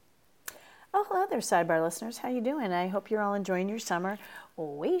hello there, Sidebar listeners. How you doing? I hope you're all enjoying your summer.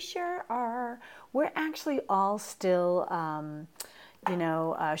 We sure are. We're actually all still,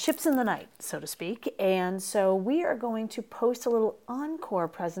 ships in the night, so to speak. And so we are going to post a little encore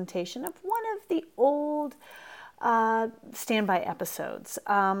presentation of one of the old standby episodes.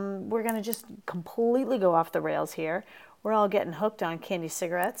 We're going to just completely go off the rails here. We're all getting hooked on candy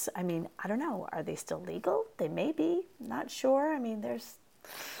cigarettes. I mean, I don't know. Are they still legal? They may be. Not sure. I mean, there's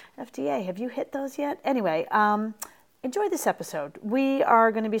FDA. Have you hit those yet? Anyway, enjoy this episode. We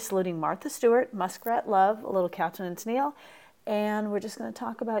are going to be saluting Martha Stewart, Muskrat Love, a little Captain and Tennille, and we're just going to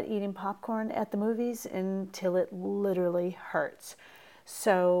talk about eating popcorn at the movies until it literally hurts.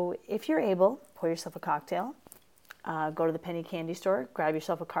 So if you're able, pour yourself a cocktail, go to the penny candy store, grab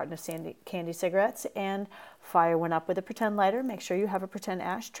yourself a carton of candy cigarettes, and fire one up with a pretend lighter. Make sure you have a pretend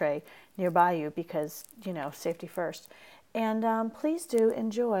ashtray nearby you because, safety first. And please do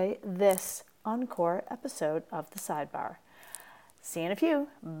enjoy this encore episode of The Sidebar. See you in a few.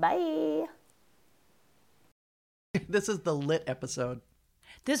 Bye. This is the lit episode.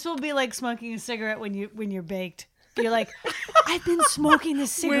 This will be like smoking a cigarette when you're baked. You're like, I've been smoking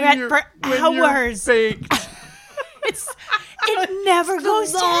this cigarette for hours. Baked. It never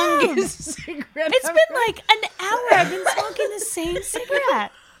goes down. It's Cigarette been like an hour. I've been smoking the same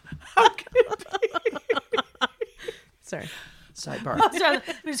cigarette. How can it be? Sorry. Sidebar. Oh, sorry.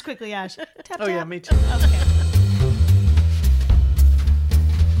 Let me just quickly, Ash. Tap, Oh, tap. yeah, me too. Okay.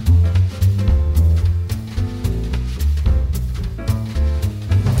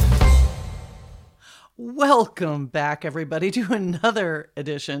 Welcome back, everybody, to another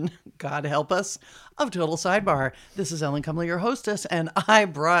edition, God help us, of Total Sidebar. This is Ellen Cumley, your hostess, and I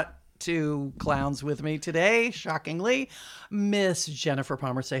brought two clowns with me today, shockingly. Miss Jennifer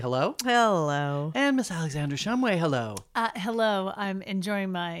Palmer, say hello. Hello. And Miss Alexandra Shumway, hello. Hello. I'm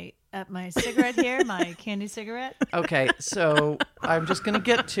enjoying my cigarette here, my candy cigarette. Okay, so I'm just going to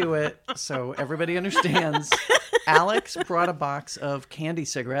get to it so everybody understands. Alex brought a box of candy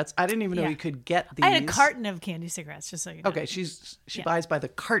cigarettes. I didn't even know you could get these. I had a carton of candy cigarettes, just so you know. Okay, she buys by the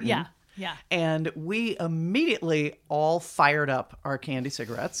carton. Yeah, yeah. And we immediately all fired up our candy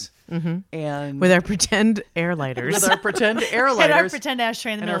cigarettes. Mm-hmm. And with our pretend air lighters. With our pretend air lighters. And our pretend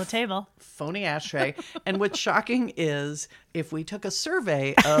ashtray in the middle of the table. Phony ashtray. And what's shocking is if we took a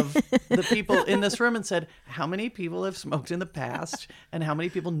survey of the people in this room and said, how many people have smoked in the past and how many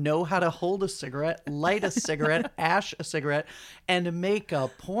people know how to hold a cigarette, light a cigarette, ash a cigarette, and make a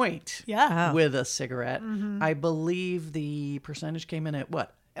point with a cigarette, I believe the percentage came in at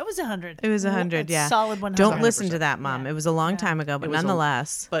what? It was 100. It was 100, yeah. Solid 100. Don't listen to that, Mom. Yeah. It was a long time ago, but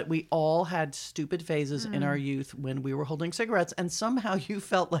nonetheless. But we all had stupid phases in our youth when we were holding cigarettes, and somehow you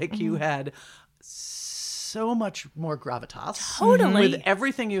felt like you had so much more gravitas. Totally. With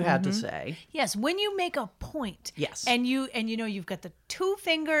everything you had to say. Yes, when you make a point. Yes. And you've got the two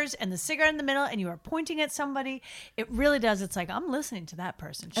fingers and the cigarette in the middle and you are pointing at somebody, it really does. It's like, I'm listening to that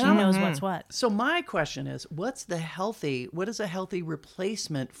person. She knows what's what. So my question is, what is a healthy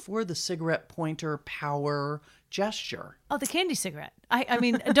replacement for the cigarette pointer power gesture? Oh, the candy cigarette. I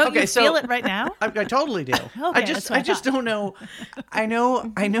mean, don't you feel it right now? I totally do. Okay, I just don't know. I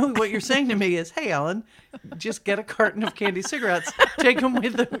know what you're saying to me is, hey, Ellen, just get a carton of candy cigarettes, take them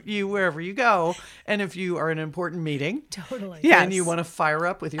with you wherever you go. And if you are in an important meeting, and you want to fire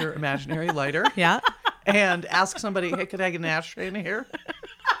up with your imaginary lighter, and ask somebody, hey, could I get an ashtray in here?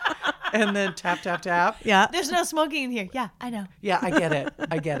 And then tap, tap, tap. Yeah. There's no smoking in here. Yeah, I know. Yeah, I get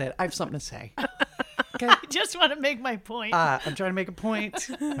it. I have something to say. Okay. I just want to make my point. I'm trying to make a point.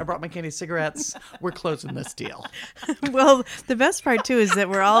 I brought my candy cigarettes. We're closing this deal. Well, the best part, too, is that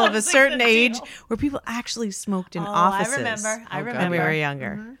we're all of a certain age where people actually smoked in offices. I remember. When we were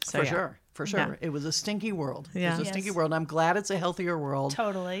younger. Mm-hmm. So, For sure. Yeah. It was a stinky world. Yeah. It was a stinky world. I'm glad it's a healthier world.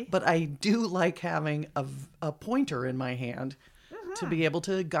 Totally. But I do like having a pointer in my hand to be able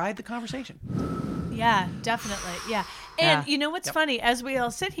to guide the conversation. Yeah, definitely. Yeah. And you know what's funny? As we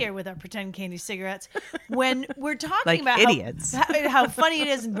all sit here with our pretend candy cigarettes, when we're talking like about idiots. how funny it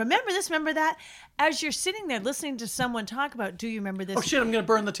is, and remember this, remember that, as you're sitting there listening to someone talk about, do you remember this? Oh, shit, I'm going to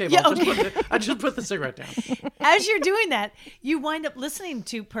burn the table. Yeah, I just put the cigarette down. As you're doing that, you wind up listening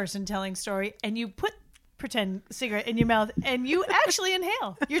to person telling story, and you put pretend cigarette in your mouth and you actually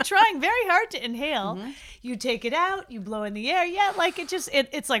inhale. You're trying very hard to inhale. Mm-hmm. You take it out, you blow in the air. Yeah, like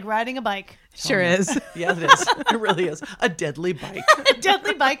it's like riding a bike. Sure is. Yeah, it is. It really is. A deadly bike. A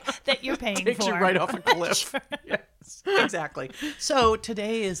deadly bike that you're paying Takes for. you right off a cliff. Sure. Yes, exactly. So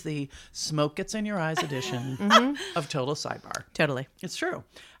today is the Smoke Gets in Your Eyes edition of Total Sidebar. Totally. It's true.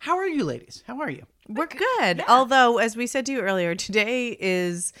 How are you ladies? How are you? We're good. Although, as we said to you earlier, today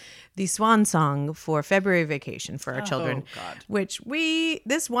is the swan song for February vacation for our children. Oh, God. Which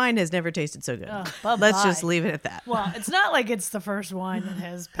this wine has never tasted so good. bye-bye. Let's just leave it at that. Well, it's not like it's the first wine that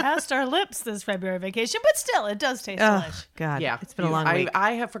has passed our lips this February vacation, but still, it does taste delish. God. Yeah, It's been a long week.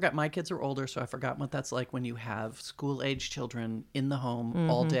 I have forgotten. My kids are older, so I've forgotten what that's like when you have school-age children in the home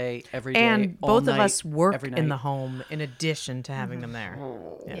all day, every day, And all both of night, us work every in the night. home in addition to having them there.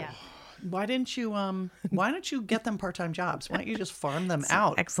 Yeah. Why didn't you? Why don't you get them part-time jobs? Why don't you just farm them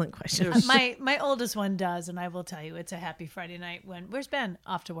out? Excellent question. My oldest one does, and I will tell you, it's a happy Friday night when, where's Ben?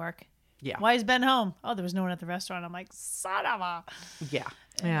 Off to work. Yeah. Why is Ben home? Oh, there was no one at the restaurant. I'm like, son of a. Yeah,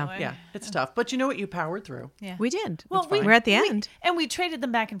 Yeah. Anyway. yeah, it's tough. But you know what? You powered through. Yeah. We did. Well, We're at the end. And we traded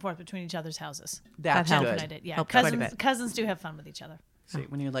them back and forth between each other's houses. That's helped. good. When I did. Yeah. Helped quite a bit. Cousins do have fun with each other. See,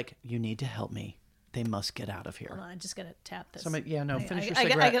 when you're like, you need to help me. They must get out of here. Hold on, I just got to tap this. Somebody, finish your I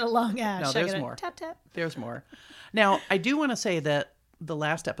cigarette. get a long ash. No, I there's gotta more. Tap, tap. There's more. Now, I do want to say that the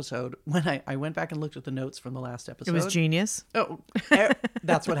last episode, when I went back and looked at the notes from the last episode. It was genius. Oh,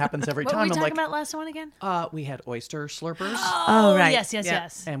 that's what happens every What were time. we I'm talking like, about last one again? we had oyster slurpers. Oh, right. Yes. Yeah.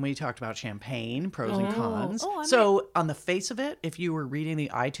 And we talked about champagne, pros and cons. Oh, I so on the face of it, if you were reading the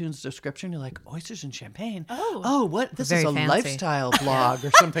iTunes description, you're like, oysters and champagne. Oh. What? This Very is a fancy. lifestyle blog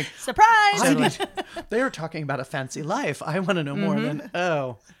or something. Surprise! They're talking about a fancy life. I want to know more than,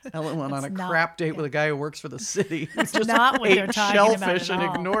 Ellen went on a not- crap date with a guy who works for the city. Who just not what they're ate talking about shellfish at and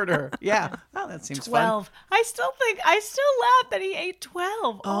all. ignored her. Yeah. Oh, that seems 12. fun. I still laugh that he ate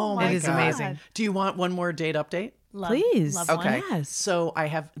 12. Oh, my my It is God. amazing. Do you want one more date update? Love, Please. Love Okay. one. Yes. So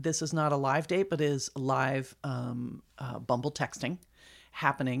this is not a live date, but is live Bumble texting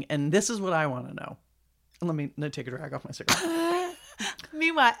happening. And this is what I want to know. Let me take a drag off my cigarette.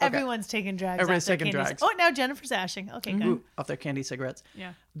 Meanwhile, everyone's taking drags. Everybody's off their taking candies. drags. Oh, now Jennifer's ashing. Okay, good. Ooh, off their candy cigarettes.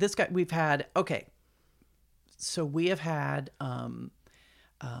 Yeah. This guy, we've had, so we have had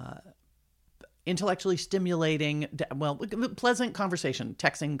intellectually stimulating, pleasant conversation,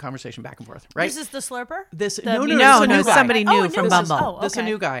 texting conversation back and forth, right? This is the slurper? This The no, music this is a No, new guy. somebody new Oh, from this is- Bumble. oh, This is a okay.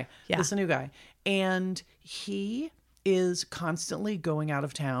 new guy. Yeah. This is a new guy. And he is constantly going out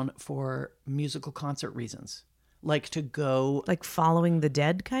of town for musical concert reasons. Like to go Like following the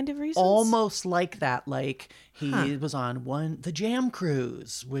dead kind of reasons? almost like that. Like he was on the Jam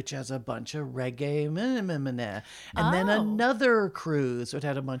Cruise, which has a bunch of reggae, and then another cruise which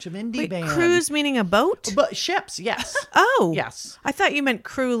had a bunch of indie Wait, bands. cruise meaning a boat? But ships, yes. Oh. Yes. I thought you meant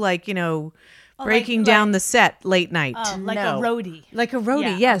crew like, Oh, breaking down the set late night. Like No. a roadie. Like a roadie,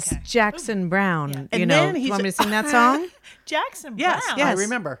 Yeah, yes. okay. Jackson Brown. And You then know, he's- you want me to sing that song? Jackson Yes. Brown. Yes. I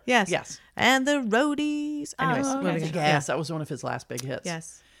remember. Yes. Yes. And the roadies. Anyways, okay. moving on. Yes, that was one of his last big hits.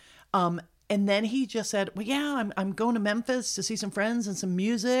 Yes. And then he just said, well, yeah, I'm going to Memphis to see some friends and some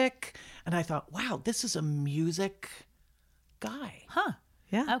music. And I thought, wow, this is a music guy. Huh.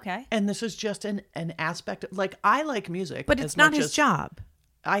 Yeah. Okay. And this is just an aspect of, like, I like music. But as it's not much his as- job.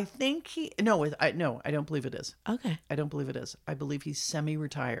 I think I don't believe it is. Okay. I don't believe it is. I believe he's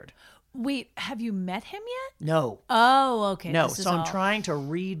semi-retired. Wait, have you met him yet? No. Oh, okay. No. This is So I'm all- trying to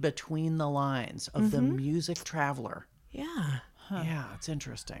read between the lines of the music traveler. Yeah. Yeah, it's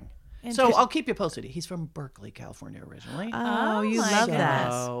interesting. So I'll keep you posted. He's from Berkeley, California originally. Oh, you my love goodness.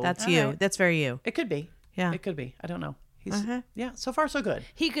 that. That's you. right. That's very you. It could be. Yeah. It could be. I don't know. He's yeah, so far so good.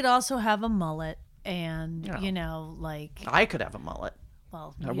 He could also have a mullet and, Yeah. like, I could have a mullet.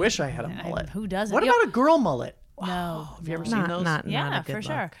 well. I wish I had a mullet. Who doesn't? What about a girl mullet? No. Have you ever seen those? Not Yeah, a good for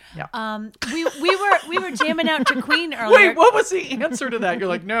sure. look. Yeah. We were jamming out to Queen earlier. Wait, what was the answer to that? You're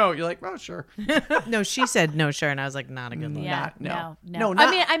like, no. You're like, oh, sure. No, she said no, sure, and I was like, not a good look. Yeah, No. no. No,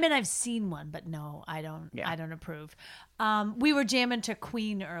 not- I mean, I've seen one, but no, I don't. Yeah. I don't approve. We were jamming to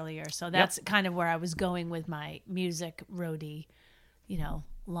Queen earlier, so that's kind of where I was going with my music roadie.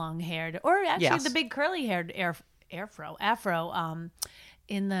 Long haired, or actually Yes. the big curly haired afro.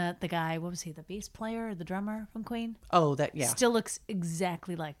 In the guy, what was he? The bass player, the drummer from Queen. Oh, that yeah. Still looks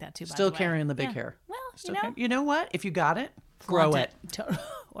exactly like that too. Still by the way. carrying the big Yeah. hair. Well, Still you know what? If you got it, grow flaunt it.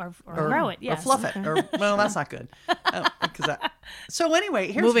 or grow it. Yes. Or fluff it. Or well, that's not good. So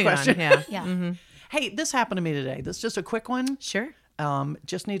anyway, here's Moving the on. question. Yeah. Yeah. Hey, this happened to me today. This is just a quick one. Sure.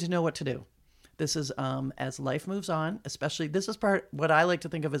 Just need to know what to do. This is as life moves on, especially this is what I like to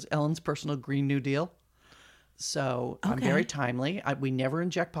think of as Ellen's personal Green New Deal. So I'm very timely. We never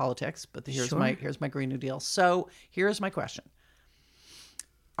inject politics, but here's my Green New Deal. So here's my question.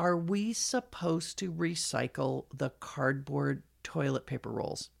 Are we supposed to recycle the cardboard toilet paper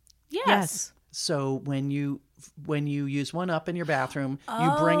rolls? Yes. So when you use one up in your bathroom,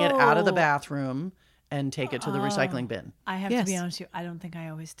 you bring it out of the bathroom and take it to the recycling bin. I have to be Yes. honest with you. I don't think I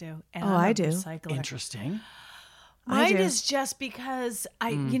always do. And Oh, I'm a I do. recycler. Interesting. Mine do. is just because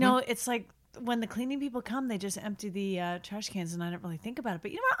you know, it's like when the cleaning people come, they just empty the trash cans, and I don't really think about it.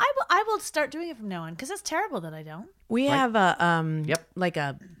 But you know what? I will start doing it from now on because it's terrible that I don't. We have a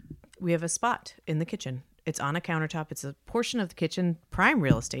Yep. we have a spot in the kitchen. It's on a countertop. It's a portion of the kitchen, prime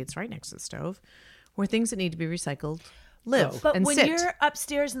real estate. It's right next to the stove, where things that need to be recycled live But and when sit. you're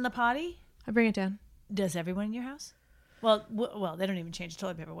upstairs in the potty, I bring it down. does everyone in your house? Well, they don't even change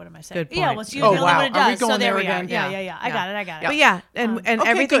toilet paper. What am I saying? Good Yeah, point. well, it's Oh, usually the only wow. one it Are we does. So going there there we are. again? Yeah. I got it. But yeah, and Okay,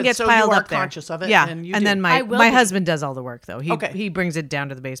 everything good. gets So piled you are up there. conscious of it, Yeah, and you and do. then I will my be. husband does all the work though. Okay. He brings it down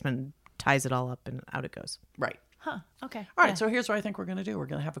to the basement, ties it all up, and out it goes. Right. Huh. Okay. All right. So here's what I think we're going to do. We're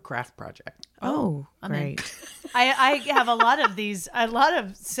going to have a craft project. Oh, I'm in. great! I have a lot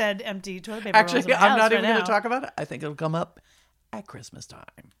of said empty toilet paper rolls in Actually, my I'm house not right even going now. to talk about it. I think it'll come up at Christmas time.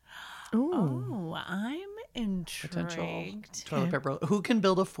 Ooh. Oh, I'm Potential intrigued. toilet paper roll. Who can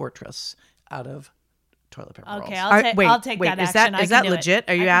build a fortress out of toilet paper rolls? Okay, All right, I'll take that Is action. that I is can that do it. legit?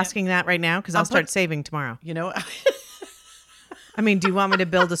 Are I you can do it. asking that right now? Because I'll start saving tomorrow. You know, I mean, do you want me to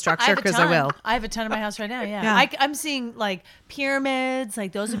build a I structure? have a Because ton. I will. I have a ton in my house right now. Yeah, Yeah. I'm seeing like pyramids.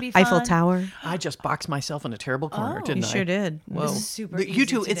 Like those would be fun. Eiffel Tower. I just boxed myself in a terrible corner, Oh. didn't You I? sure did. Whoa. This is super You easy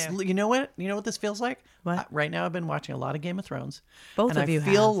two, to it's do. you know what? You know what this feels like? What? Right now I've been watching a lot of Game of Thrones. Both and of you I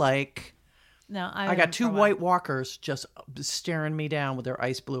feel have. like No, I got two white walkers just staring me down with their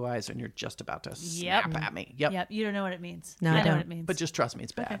ice blue eyes, and you're just about to snap at me. Yep. Yep, you don't know what it means. No, I I know don't. what it means. But just trust me,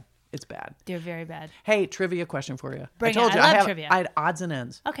 it's bad. It's bad. they're very bad. Hey, trivia question for you. Bring I told it. you I love have, trivia. I had odds and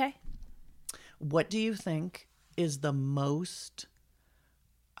ends. Okay. What do you think is the most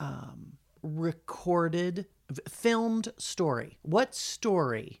recorded, filmed story? What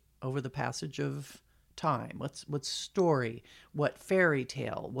story over the passage of time? What story? What fairy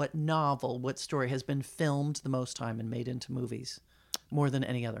tale? What novel? What story has been filmed the most time and made into movies more than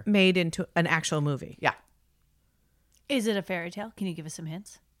any other? Made into an actual movie. Yeah. Is it a fairy tale? Can you give us some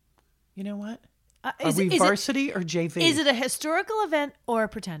hints? You know what? Are Are we varsity or JV? Is it a historical event or a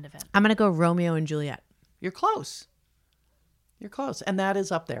pretend event? I'm gonna go Romeo and Juliet. You're close. You're close. And that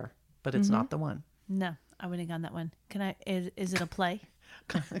is up there, but it's not the one. No, I wouldn't have gone that one. Can I? Is it a play?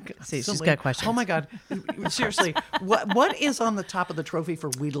 See, she's Silly. got questions. Oh my God! Seriously, what is on the top of the trophy for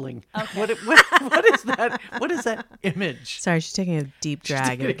wheedling? What is that? What is that image? Sorry, she's taking a deep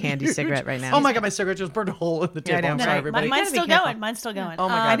drag of a candy cigarette right now. Oh my God! My cigarette just burned a hole in the table. I know. I'm No, sorry, no, everybody. Mine's gotta be still careful. going. Mine's still going. Oh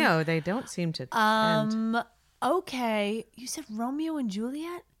my I God. know they don't seem to. end. Okay. You said Romeo and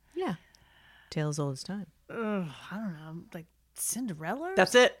Juliet? Yeah, tale as old as time. I don't know. Like Cinderella?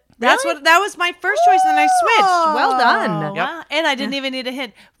 That's it. That was my first choice, and then I switched. Well Oh, done. wow. And I didn't even need a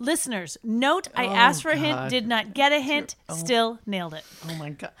hint. Listeners, note I asked for a hint, God. did not get a hint, still nailed it. Oh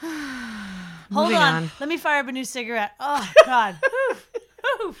my God! Hold Moving on. on. Let me fire up a new cigarette. Oh, God.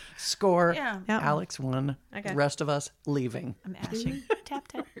 Score. Yeah. Yep. Alex won. Okay. Rest of us leaving. I'm ashing. Tap,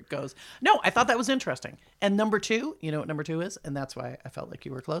 tap. Here it goes. No, I thought that was interesting. And number two, you know what number two is, and that's why I felt like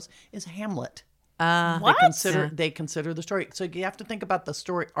you were close. Is Hamlet. What? They consider the story. So you have to think about the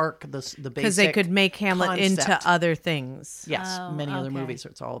story arc, the basic. Because they could make Hamlet into concept. other things. Yes, many other okay. movies. So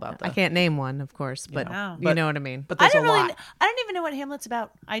it's all about that. I can't name one, of course, but know. you know what I mean. But I there's a don't really. lot. I don't even know what Hamlet's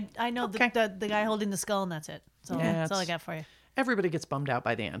about. I know Okay. the guy holding the skull, and that's it. That's all, Yeah, that's all I it's- got for you. Everybody gets bummed out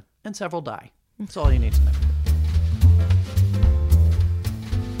by the end, and several die. That's all you need to know.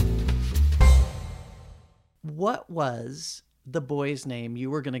 What was the boy's name you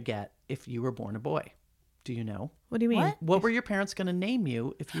were going to get if you were born a boy? Do you know? What do you mean? What? What were your parents going to name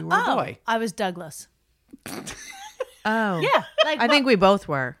you if you were a boy? I was Douglas. Oh, Yeah, like I think we both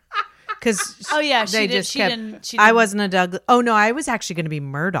were. Because Oh, yeah, she they did- just she kept. didn't- she I didn't- wasn't a Douglas. Oh no, I was actually going to be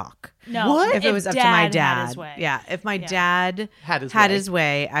Murdoch. no. What? If it was up to my had dad, his way. yeah. If my dad Had had his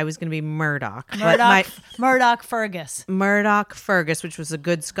way. his way, I was going to be Murdoch. But my Murdoch Fergus. Murdoch Fergus, which was a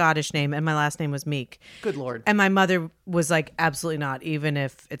good Scottish name, and my last name was Meek. Good Lord. And my mother was like, absolutely not. Even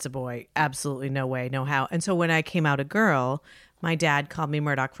if it's a boy, absolutely no way, no how. And so when I came out a girl, my dad called me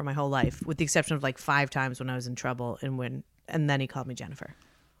Murdoch for my whole life, with the exception of like 5 times when I was in trouble, and then he called me Jennifer.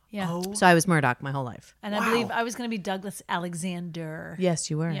 Yeah. Oh. So I was Murdoch my whole life. And I believe I was going to be Douglas Alexander. Yes,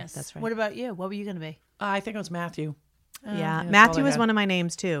 you were. Yes. That's right. What about you? What were you going to be? I think it was Matthew. Yeah, that's all Matthew I was had. one of my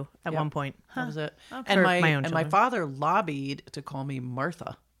names too at one point. That was it. For And my my own and my children. father lobbied to call me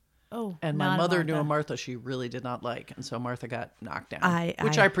Martha. Oh, And my not mother knew a Martha. Martha she really did not like, and so Martha got knocked down,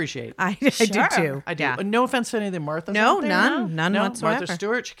 which I- I appreciate. I do Sure. too. I do. Yeah. No offense to any of the Marthas. No, out there. none No, whatsoever. Martha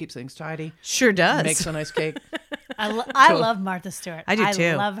Stewart, she keeps things tidy, Sure does. makes a nice cake. I love Martha Stewart. I do too.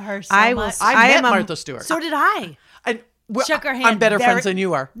 I love her so I will much. s- I I met am a- Martha Stewart. So did I. And shook her hand. I'm better friends than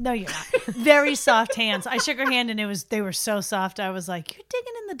you are. No, you're not. Very soft hands. I shook her hand and they were so soft. I was like, "You're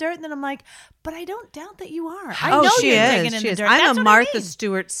digging in the dirt," and then I'm like, "But I don't doubt that you are. I know she you're is. digging in She the is. dirt." I'm That's a what I Martha mean.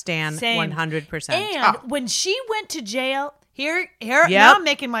 Stewart stan, Same. 100%. And when she went to jail, here, Yep. now I'm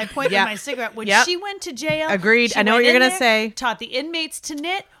making my point Yep. with my cigarette. When Yep. she went to jail, Agreed. she I know went what you're in gonna there, say. Taught the inmates to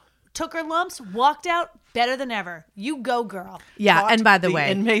knit, took her lumps, walked out better than ever. You go, girl. Yeah, Taught and by the the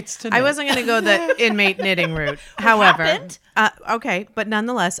way, inmates to I knit. wasn't going to go the inmate knitting route. However, happened. Okay, but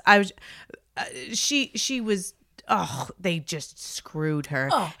nonetheless, I was. She was. Oh, they just screwed her,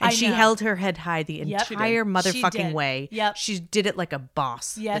 Oh, and I she know. held her head high the Yep. She entire did. motherfucking She did. way. Yep. She did it like a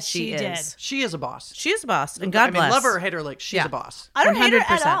boss. Yes, that she she is. did. She is a boss. She is a boss, and God I mean, bless. love her or hate her, like she's Yeah. a boss. I don't hate her at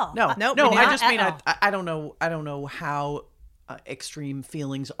 100%. all. No, Nope, no. we I don't. just At mean all. I don't know. I don't know how extreme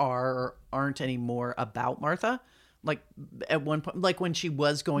feelings are or aren't anymore about Martha. Like at one point, like when she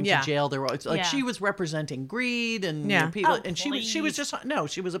was going Yeah. to jail, there was like Yeah. she was representing greed and Yeah. people, Oh, and she was please. just no,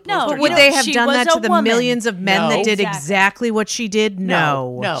 she was a No, poster but Would You child. they have she done was that a to the woman. millions of men No. that did Exactly. exactly what she did?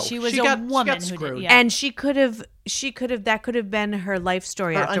 No, She was she a got- she woman got who did. screwed. Yeah. And that could have been her life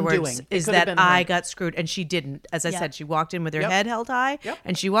story Her afterwards. undoing. It Is could have that been her- I got screwed and she didn't. As I Yep. said, she walked in with her Yep. head held high, Yep.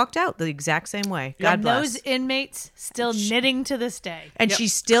 and she walked out the exact same way. God and bless. those inmates still knitting to this day. And she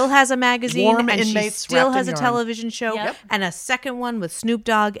still has a magazine, Warm and she inmates still wrapped has a in yarn. television show, Yep. and a second one with Snoop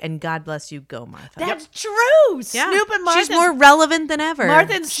Dogg. And God bless you, go Martha. That's true. Yeah. Snoop and Martha. She's more relevant than ever.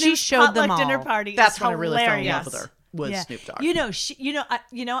 Martha and she Snoop's showed them potluck all. dinner party. That's is when I really fell in love hilarious. with her. Was Snoop Dogg.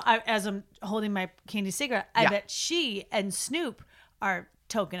 You know, as I'm holding my candy cigarette, I Yeah. bet she and Snoop are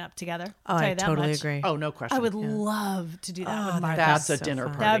token up together. Oh, Tell I you that totally much. agree. Oh, no question. I would love to do that with Martha. That's a so dinner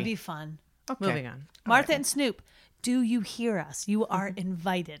fun. party. That would be fun. Okay. Moving on. Martha and Snoop, do you hear us? You are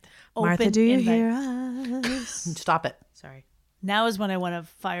invited. Martha, Open do you invite. hear us? Stop it. Sorry. Now is when I want to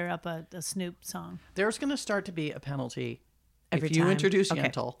fire up a Snoop song. There's going to start to be a penalty Every if you time. introduce Okay.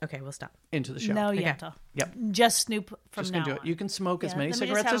 Yentl Okay, we'll stop. into the show. No, Okay. Yentl. Yep. Just Snoop from Just now gonna do it. on. You can smoke as Yeah, many let me just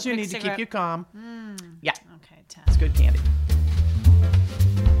cigarettes have a as you quick need to keep cigarette. you calm. Yeah, Okay, it's Taz. good candy.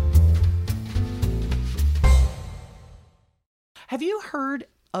 Have you heard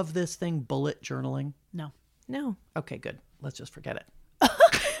of this thing, bullet journaling? No. No. Okay, good. Let's just forget it.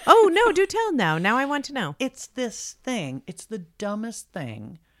 Oh, no, do tell now. Now I want to know. It's this thing. It's the dumbest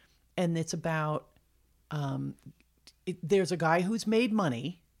thing, and it's about. There's a guy who's made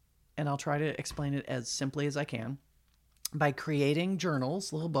money, and I'll try to explain it as simply as I can, by creating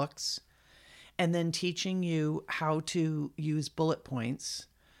journals, little books, and then teaching you how to use bullet points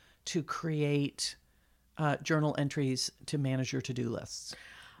to create journal entries to manage your to-do lists.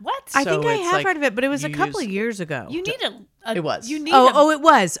 What? I So think I it's have like heard of it, but it was a you couple use- of years ago. You need a. It was. You need. Oh, it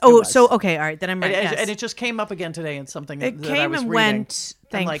was. Oh, so okay, all right. Then I'm right. And, yes. and it just came up again today in something It that I came was and reading. went.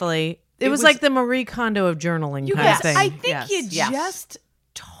 I'm like, Thankfully, it it was was- like the Marie Kondo of journaling You kind guys, of thing. I think Yes. you Yes. just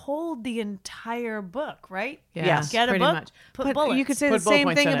told the entire book, right? Yeah, Yes. Get a pretty book, much. put But bullets. you could say Put the bullet same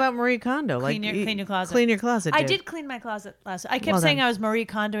points thing in it. about Marie Kondo. Clean your closet. Clean your closet. I dude. did clean my closet last. I kept Well saying done. I was Marie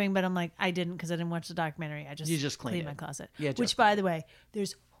Kondoing, but I'm like I didn't because I didn't watch the documentary. You just cleaned my it. closet. Yeah, Which, just by the way,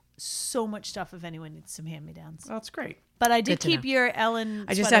 there's so much stuff if anyone needs some hand-me-downs. Oh, that's great. But I did Good to keep know. your Ellen.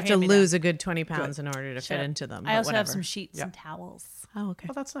 I just sweater have to hand-me-down. lose a good 20 pounds in order to fit Sure. into them. I but also have whatever. some sheets Yeah. and towels. Oh, okay.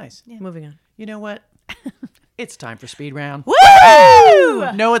 Well, that's nice. Moving on. You know what? It's time for speed round.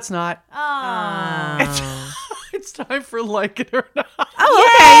 Woo! No, it's not. Oh, It's time for like it or not.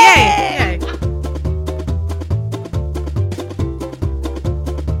 okay. Yay!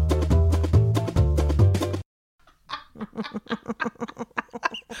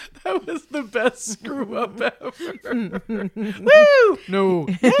 That was the best screw up ever. Woo! No.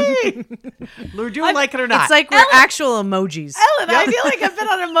 Hey! We're doing like it or not. It's like we're actual emojis. Ellen, I feel like I've been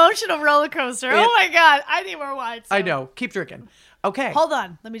on an emotional roller coaster. Oh my god, I need more wine. I know. Keep drinking. Okay. Hold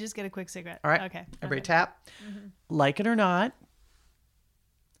on, let me just get a quick cigarette. All right. Okay. Everybody okay. tap. Like it or not.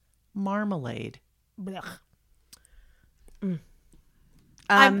 Marmalade. Blech.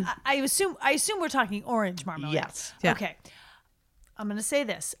 Um, I assume we're talking orange marmalade. Yes. Yeah. Okay. I'm going to say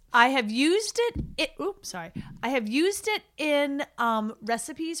this. I have used it. I have used it in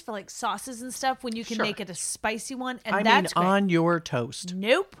recipes for like sauces and stuff when you can Sure. make it a spicy one, and I mean, that's great. on your toast.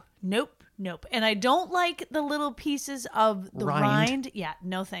 Nope. And I don't like the little pieces of the rind. Yeah,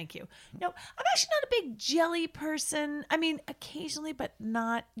 no, thank you. No, I'm actually not a big jelly person. I mean, occasionally, but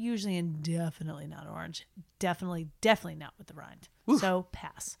not usually, and definitely not orange. Definitely not with the rind. So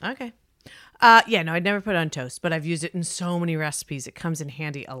pass. Okay. Yeah, no, I'd never put it on toast, but I've used it in so many recipes. It comes in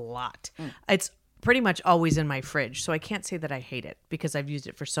handy a lot. It's pretty much always in my fridge, so I can't say that I hate it because I've used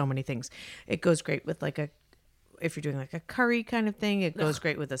it for so many things. It goes great with like if you're doing like a curry kind of thing, it goes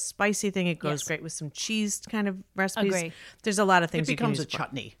great with a spicy thing. It goes Yes. great with some cheese kind of recipes. Agree. There's a lot of It things you can becomes use a for-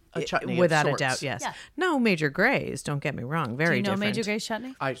 chutney. A chutney without of a doubt. sorts. Yes. Yeah. No major grays. Don't get me wrong. Very Do you know different. Major Gray's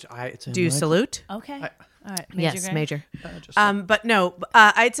chutney? It's in Do you my- salute? Okay. All right. Yes, Gray? major. just But no,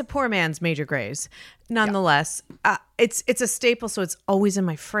 it's a poor man's Major Grays. Nonetheless, it's a staple, so it's always in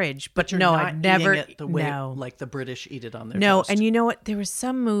my fridge. But But you're no, not I've never. eating it the way no, like the British eat it on their no. toast. And you know what? There was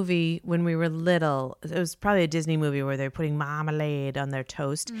some movie when we were little. It was probably a Disney movie where they were putting marmalade on their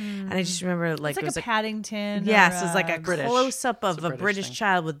toast, and I just remember like It's like it was a Paddington. yes, or it was like a British. close up of It's a a British British thing.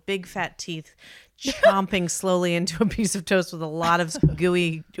 child with big fat teeth. Chomping slowly into a piece of toast with a lot of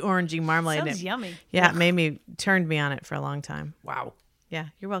gooey orangey marmalade in it. Sounds yummy. Yeah, it turned me on it for a long time. Wow. Yeah,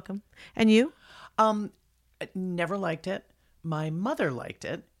 you're welcome. And you? I never liked it. My mother liked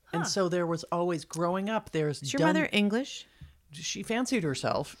it. And so there was always growing up. Is your mother English? She fancied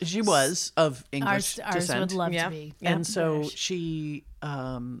herself. She was of English Ours descent. would love Yeah. to be. And so British. she,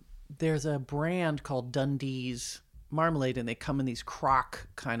 there's a brand called Dundee's marmalade, and they come in these crock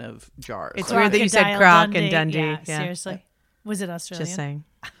kind of jars. It's weird that you said Crocodile Croc and Dundee. Yeah, Yeah. seriously. Was it Australian? Just saying.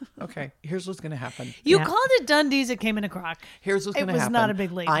 Okay, here's what's going to happen. You Yeah. called it Dundee's. It came in a crock. Here's what's It going to was happen. not a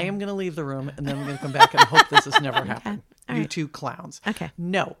big leap. I am going to leave the room, and then I'm going to come back and hope this has never happened. You two clowns. Okay.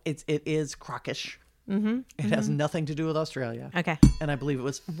 No, it is crockish. Mm-hmm. It has nothing to do with Australia. Okay. And I believe it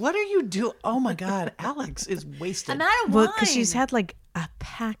was. What are you doing? Oh my God, Alex is wasted. I'm out of Well, wine. because she's had like a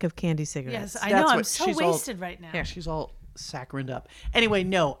pack of candy cigarettes. Yes, I know. That's I'm what- so she's all- wasted right now. She's all saccharined up. Anyway,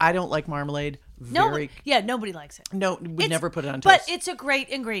 no, I don't like marmalade. No, Very. yeah, nobody likes it. No, would It's- never put it on But toast. it's a great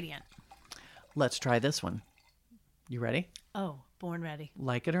ingredient. Let's try this one. You ready? Oh, born ready.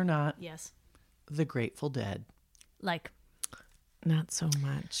 Like it or not, Yes. The Grateful Dead. Like, Not so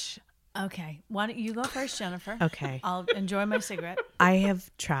much. okay. Why don't you go first, Jennifer? Okay. I'll enjoy my cigarette. I have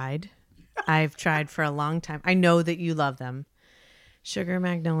tried. I've tried for a long time. I know that you love them. Sugar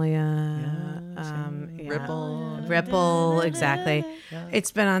Magnolia, Ripple, exactly.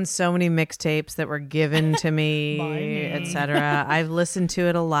 It's been on so many mixtapes that were given to me, etc. I've listened to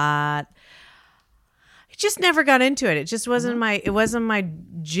it a lot. I just never got into it. It just wasn't my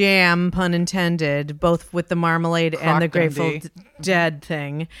jam, pun intended, both with the marmalade and the Grateful Dundee. Dead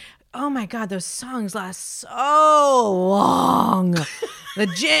thing. Oh my God, those songs last so long. The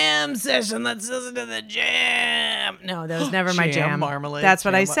jam session. Let's listen to the jam. No, that was never my Jam jam. marmalade, That's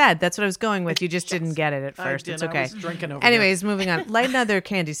what I jam- said. That's what I was going with. You just didn't get it at I first. didn't. It's okay. I was drinking over Anyways, moving on. Light another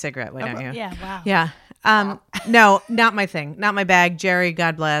candy cigarette, why don't you? Yeah, wow. Yeah. No, not my thing. Not my bag. Jerry,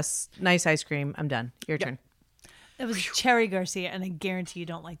 God bless. Nice ice cream. I'm done. Your turn. It was Cherry Garcia, and I guarantee you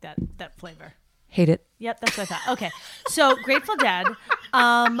don't like that flavor. Hate it. Yep, that's what I thought. Okay, so Grateful Dead.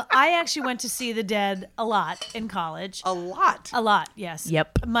 I actually went to see the Dead a lot in college. A lot. A lot, yes.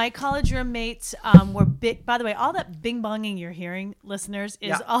 Yep. My college roommates were big. By the way, all that bing bonging you're hearing, listeners,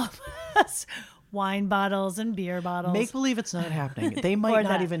 is Yeah. all of us wine bottles and beer bottles. Make believe it's not happening. They Or might not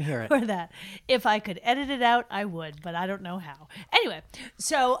that. even hear it. Or that. If I could edit it out, I would, but I don't know how. Anyway,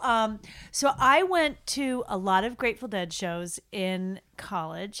 so I went to a lot of Grateful Dead shows in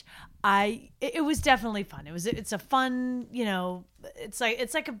college. It was definitely fun. It's a fun, it's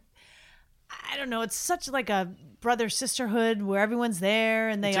like a, I don't know, it's such like a brother sisterhood where everyone's there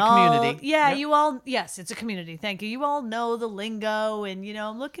and they It's a all community. Yeah, Yep. you all yes, it's a community. Thank you. You all know the lingo and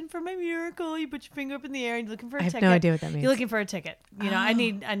I'm looking for my miracle. You put your finger up in the air and you're looking for a I have ticket. no idea what that means. You're looking for a ticket. I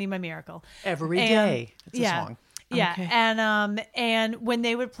need my miracle. Every And- day. It's a yeah. song. Yeah, Okay. and when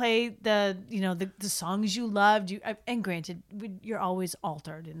they would play the songs you loved, and granted, you're always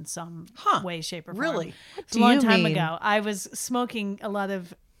altered in some way, shape, or form. Really? It's a do long you time mean? ago. I was smoking a lot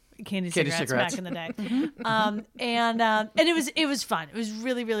of candy cigarettes back in the day, and it was fun. It was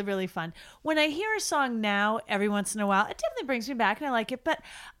really, really, really fun. When I hear a song now, every once in a while, it definitely brings me back, and I like it, but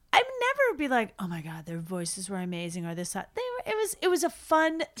I would never be like, oh my God, their voices were amazing or this, that. It was a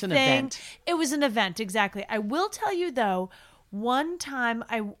fun an thing. event. It was an event, exactly. I will tell you though, one time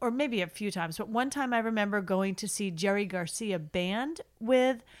or maybe a few times, but one time I remember going to see Jerry Garcia band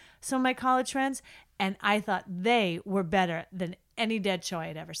with some of my college friends, and I thought they were better than any Dead show I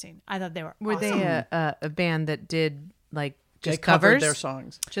had ever seen. I thought they were Were awesome. they a band that did like They just covered covers? their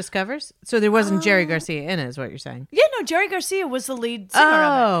songs. Just covers? So there wasn't Jerry Garcia in it, is what you're saying? Yeah, no, Jerry Garcia was the lead singer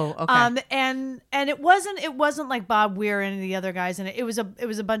of it. Oh, okay. And it wasn't like Bob Weir and any of the other guys in it. It was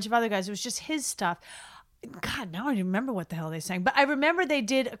a bunch of other guys. It was just his stuff. God, now I don't remember what the hell they sang. But I remember they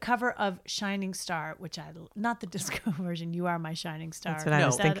did a cover of Shining Star, which not the disco version. You Are My Shining Star. That's what I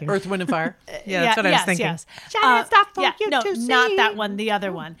was thinking. Earth, Wind, and Fire. Yeah, that's what I was thinking. Yes. Shining star for you no, to see. not that one. The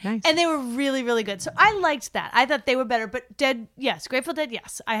other one. Nice. And they were really, really good. So I liked that. I thought they were better. But Dead, yes. Grateful Dead,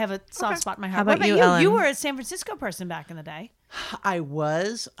 yes. I have a soft spot in my heart. How about what you, about you? Ellen? You were a San Francisco person back in the day. I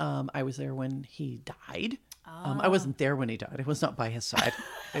was there when he died. I wasn't there when he died. I was not by his side.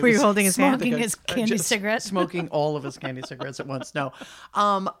 Were you holding his hand? Smoking his candy Just cigarette? Smoking all of his candy cigarettes at once. No.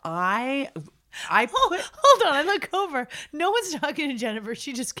 Hold on, I look over. No one's talking to Jennifer.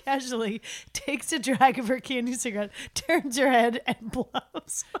 She just casually takes a drag of her candy cigarette, turns her head, and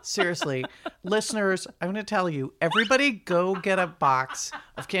blows. Seriously, listeners, I'm going to tell you, everybody go get a box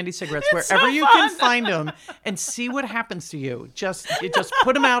of candy cigarettes wherever you can find them and see what happens to you. Just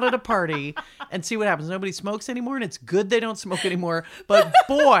put them out at a party and see what happens. Nobody smokes anymore, and it's good they don't smoke anymore. But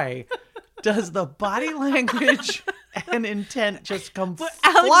boy, does the body language and intent just come flying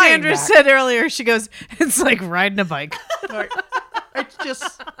Alexandra back. said earlier, she goes, it's like riding a bike. It's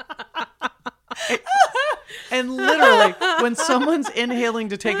just... And literally, when someone's inhaling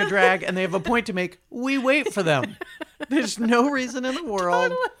to take a drag and they have a point to make, we wait for them. There's no reason in the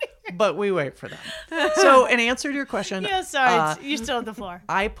world, but we wait for them. So, in answer to your question, Yeah, sorry. You still have the floor.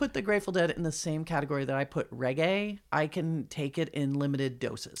 I put the Grateful Dead in the same category that I put reggae. I can take it in limited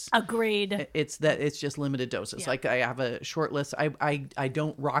doses. Agreed. It's just limited doses. Yeah. Like I have a short list. I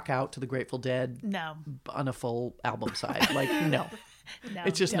don't rock out to the Grateful Dead No. on a full album side. Like no. No,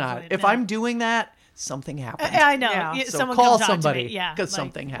 It's just not. definitely If no. I'm doing that, something happened. I know. Yeah. So Someone call come talk to me. somebody. Yeah. Because like,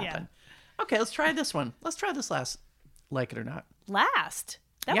 something yeah. happened. Okay, let's try this one. Let's try this last. Like it or not. Last.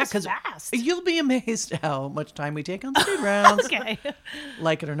 That was fast. You'll be amazed how much time we take on speed rounds. Okay.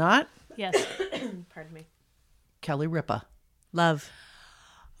 Like it or not, Yes. Pardon me. Kelly Ripa. Love.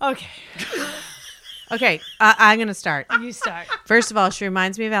 Okay. Okay, I'm going to start. You start. First of all, she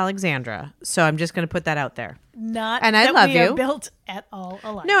reminds me of Alexandra. So I'm just going to put that out there. Not And I that love we are you. built at all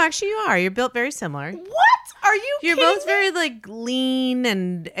alike. No, actually, you are. You're built very similar. What? Are you You're kidding both me? very like lean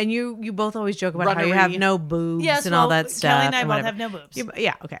and you both always joke about how you have Runnery. no boobs Yes, and all well, that stuff. Kelly and I both whatever. have no boobs.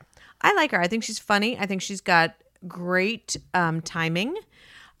 Yeah, okay. I like her. I think she's funny. I think she's got great timing.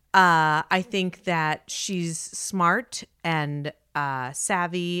 I think that she's smart and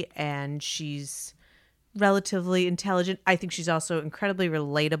savvy, and she's relatively intelligent. I think she's also incredibly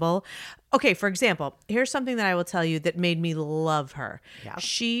relatable. Okay, for example, here's something that I will tell you that made me love her. Yeah.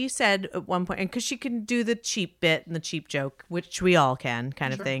 She said at one point, and because she can do the cheap bit and the cheap joke, which we all can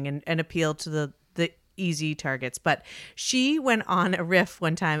kind of thing, and appeal to the easy targets. But she went on a riff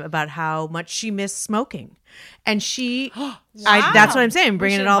one time about how much she missed smoking. And she, that's what I'm saying,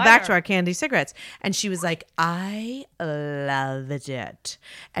 bringing should it all invite back her. to our candy cigarettes. And she was like, I loved it.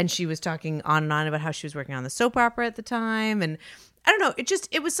 And she was talking on and on about how she was working on the soap opera at the time. And I don't know,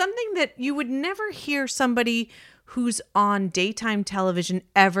 it was something that you would never hear somebody who's on daytime television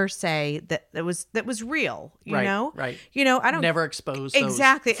ever say that was real, you Right, know? right. You know, I don't Never expose those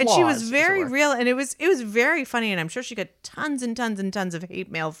exactly. And she was flaws, as it very were. real, and it was very funny, and I'm sure she got tons and tons and tons of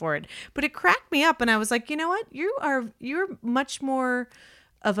hate mail for it. But it cracked me up, and I was like, you know what? You're much more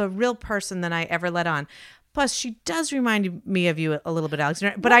of a real person than I ever let on. Plus, she does remind me of you a little bit,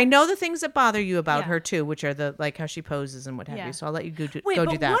 Alexander. But I know the things that bother you about Yeah. her too, which are the like how she poses and what have Yeah. you. So I'll let you go do Wait,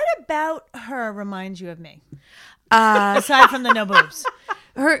 that. what about her reminds you of me? Aside from the no boobs.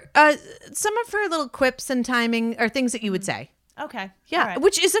 Her some of her little quips and timing are things that you would say. Okay. Yeah, All right.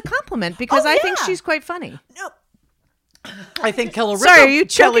 which is a compliment because Oh, I think yeah. she's quite funny. No. I think Kelly Ripa. Sorry, are you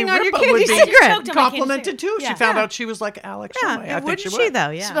Kelly choking on your Ripa candy would be cigarette? Choked on my candy complimented too. cigarette. She Yeah. found out she was like Alex Yeah, Shumway. I think wouldn't she she would.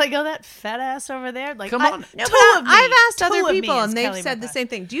 though? She'd Yeah. be like, oh, that fat ass over there. Like, Come on. No, two but of me. I've asked Two other of me people, is and they've Kelly said the Ripa. same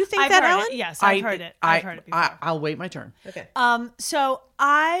thing. Do you think I've that, heard Ellen? it. Yes, I've heard it. I've heard it before. I'll wait my turn. Okay. So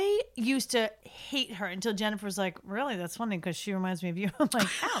I used to hate her until Jennifer was like, really? That's funny because she reminds me of you. I'm like,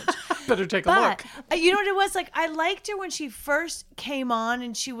 ouch. Better take a look. But you know what it was? Like, I liked her when she first came on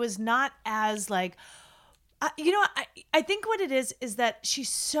and she was not as like, I think what it is that she's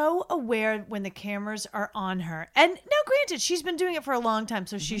so aware when the cameras are on her. And now, granted, she's been doing it for a long time,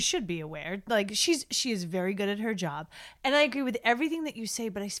 so she should be aware. Like, she is very good at her job. And I agree with everything that you say,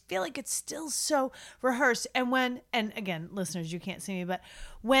 but I feel like it's still so rehearsed. And again, listeners, you can't see me, but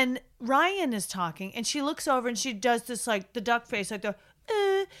when Ryan is talking and she looks over and she does this, like, the duck face, like the,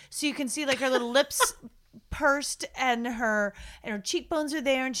 so you can see, like, her little lips pursed and her cheekbones are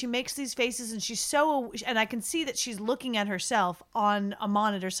there and she makes these faces and she's so, and I can see that she's looking at herself on a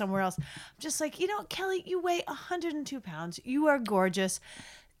monitor somewhere else. I'm just like, Kelly, you weigh 102 pounds. You are gorgeous.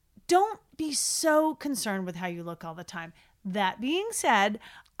 Don't be so concerned with how you look all the time. That being said,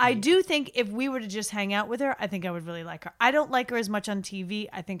 I do think if we were to just hang out with her, I think I would really like her. I don't like her as much on TV.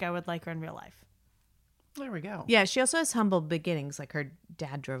 I think I would like her in real life. There we go. Yeah, she also has humble beginnings. Like her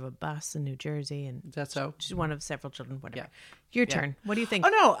dad drove a bus in New Jersey, and Is that so? she's one of several children. Whatever. Yeah. Your turn. What do you think? Oh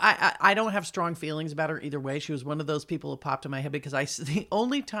no, I don't have strong feelings about her either way. She was one of those people who popped in my head because the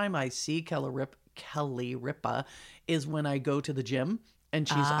only time I see Kelly Ripa is when I go to the gym and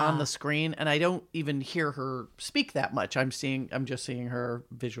she's on the screen, and I don't even hear her speak that much. I'm just seeing her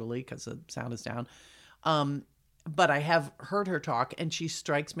visually because the sound is down. But I have heard her talk, and she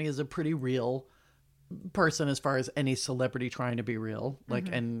strikes me as a pretty real person as far as any celebrity trying to be real, like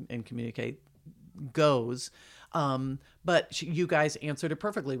and communicate goes. But you guys answered it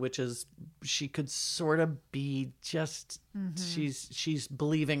perfectly, which is she could sort of be just she's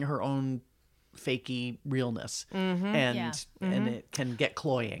believing her own fakey realness, and it can get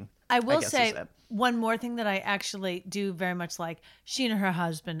cloying. I will guess say is it. one more thing that I actually do very much like. She and her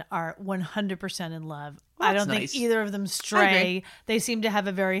husband are 100% in love. Well, I don't that's nice. think either of them stray. They seem to have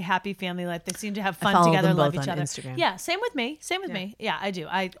a very happy family life. They seem to have fun follow together, them love both each on other. Instagram. Yeah, same with me. Same with me. Yeah, I do.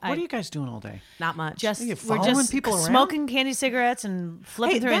 What are you guys doing all day? Not much. just Are you we're following just people around? smoking candy cigarettes and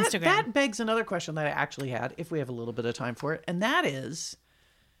flipping through Instagram. That begs another question that I actually had, if we have a little bit of time for it, and that is,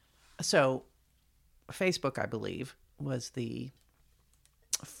 so Facebook, I believe, was the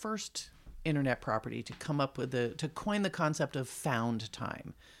first internet property to come up with to coin the concept of found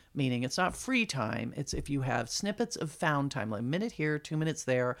time, meaning it's not free time. It's if you have snippets of found time, like a minute here, 2 minutes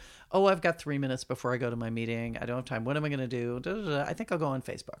there. Oh, I've got 3 minutes before I go to my meeting. I don't have time. What am I going to do? Da, da, da. I think I'll go on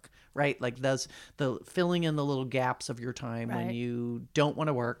Facebook, right? Like the filling in the little gaps of your time when Right. you don't want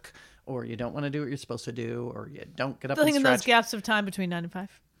to work, or you don't want to do what you're supposed to do, or you don't get up Filling and in those stretch. gaps of time between 9 and 5.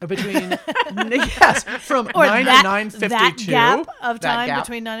 Between yes, from Or 9 that, to 9:52. that gap of that time gap.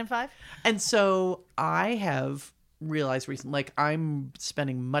 between 9 and 5. And so I have realized recently, like I'm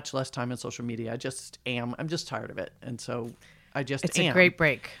spending much less time on social media. I just am. I'm just tired of it, and so I just It's am. a great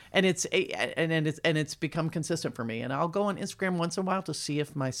break. And it's become consistent for me. And I'll go on Instagram once in a while to see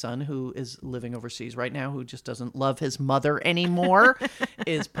if my son, who is living overseas right now, who just doesn't love his mother anymore,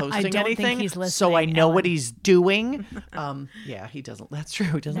 is posting don't think anything. he's so I listening, know what Ellen. he's doing. Yeah, he doesn't. That's true.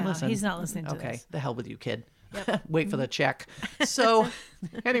 He doesn't No, listen. he's not listening to Okay, this. the hell with you, kid. Wait for the check. So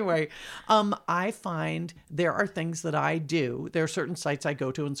anyway, I find there are things that I do. There are certain sites I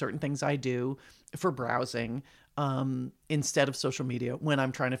go to and certain things I do for browsing instead of social media when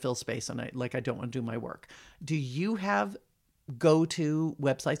I'm trying to fill space and I don't want to do my work. Do you have go-to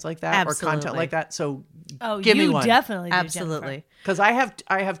websites like that or content Absolutely. like that? So Oh, give me you one. definitely do, Absolutely. Because I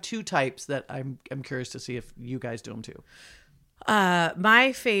have two types that I'm curious to see if you guys do them too.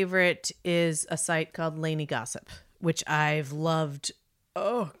 My favorite is a site called Lainey Gossip, which I've loved.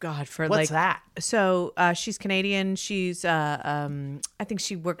 Oh God, for What's that? So she's Canadian. She's I think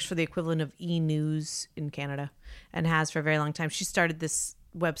she works for the equivalent of E! News in Canada, and has for a very long time. She started this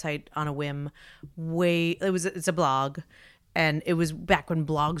website on a whim. It's a blog, and it was back when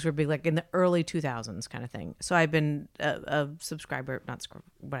blogs were big, like in the early 2000s kind of thing. So I've been a subscriber,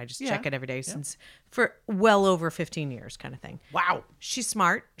 but I just check it every day since for well over 15 years kind of thing. Wow. She's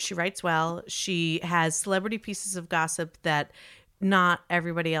smart. She writes well. She has celebrity pieces of gossip that not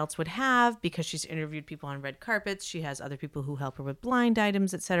everybody else would have because she's interviewed people on red carpets. She has other people who help her with blind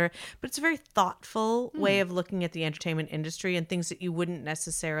items, etc. But it's a very thoughtful way of looking at the entertainment industry and things that you wouldn't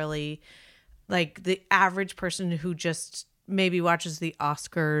necessarily, like the average person who just maybe watches the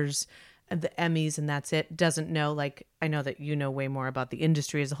Oscars and the Emmys and that's it, doesn't know. Like, I know that you know way more about the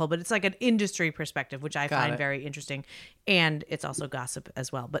industry as a whole, but it's like an industry perspective, which I find it. very interesting. And it's also gossip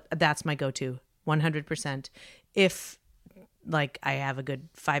as well. But that's my go-to 100%. If like I have a good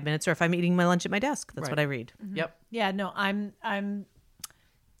 5 minutes or if I'm eating my lunch at my desk, that's what I read. Yep. Yeah, no, I'm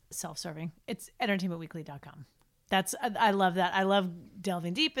self-serving. It's entertainmentweekly.com. I love that. I love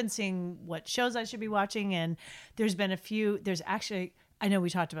delving deep and seeing what shows I should be watching. And there's actually, I know we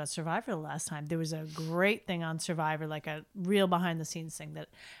talked about Survivor the last time. There was a great thing on Survivor, like a real behind the scenes thing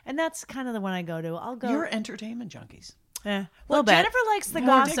and that's kind of the one I go to. I'll go. You're entertainment junkies. Well, little bit. Jennifer likes the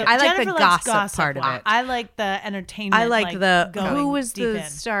gossip. I like the Jennifer likes gossip part of it. I like the entertainment. I like the going who was deep the in.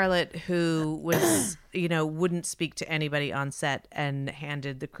 starlet who was wouldn't speak to anybody on set and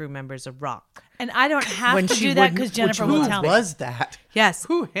handed the crew members a rock. And I don't have When to she do that wouldn't- because Jennifer Who will tell me. was that? Yes.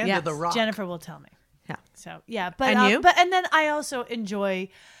 Who handed Yes. the rock? Jennifer will tell me. Yeah. So yeah, but And you? and then I also enjoy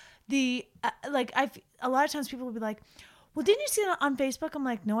the a lot of times people will be like, well, didn't you see it on Facebook? I'm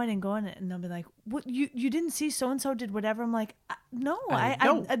like, no, I didn't go on it. And they'll be like, what, you didn't see so-and-so did whatever. I'm like, no,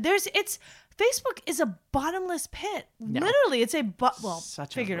 Facebook is a bottomless pit. No. Literally, it's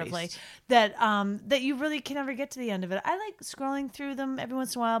Such a figuratively, waste. that you really can never get to the end of it. I like scrolling through them every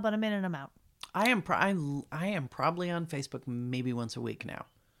once in a while, but I'm in and I'm out. I am probably on Facebook maybe once a week now.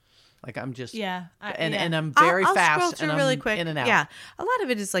 Like I'm just and I'm very I'll fast scroll through and I'm really quick. in and out. Yeah, a lot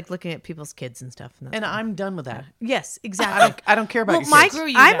of it is like looking at people's kids and stuff. And I'm done with that. yes, exactly. I don't care about Well, your my, kids. Screw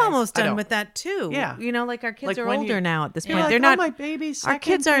you I'm guys. almost I done don't. with that too. Yeah. You know, like our kids Like are when older you- now at this You're point. like, They're oh, not. my baby's Our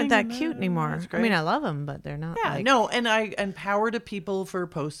kids aren't that second cute thing. anymore. That's I mean, great. I love them, but they're not. Yeah, like, no, and power to people for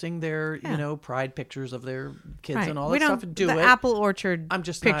posting their, pride pictures of their kids right. and all we that don't, stuff. Do the it. apple orchard I'm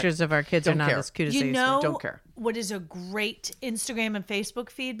just not- pictures of our kids are don't not care. as cute as they You used to. know Don't care. what is a great Instagram and Facebook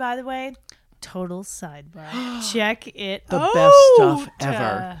feed, by the way? Total Sidebar. Check it The out. best stuff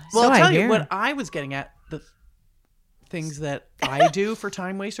ever. Well, So I'll I tell you hear. what I was getting at, the things that I do for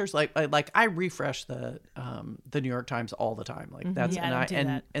time wasters. Like I refresh the New York Times all the time. Like that's Yeah, I and don't do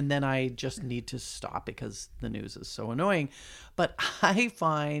that. and then I just need to stop because the news is so annoying. But I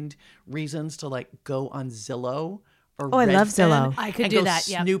find reasons to like go on Zillow or Oh, I love Redfin Zillow. I could and do go that,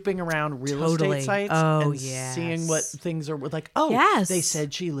 yep. snooping around real Totally. estate sites Oh, and seeing what yes. things are like. Oh, Yes. they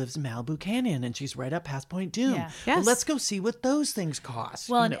said she lives in Malibu Canyon and she's right up past Point Doom. Yeah. Well, Yes. let's go see what those things cost.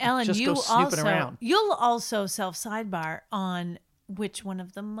 Well, You and know, Ellen, just you go snooping also around. you'll also self sidebar on which one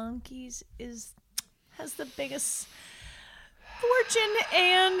of the monkeys has the biggest fortune,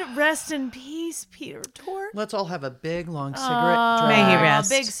 and rest in peace, Peter Tork. Let's all have a big long cigarette drag. May he rest.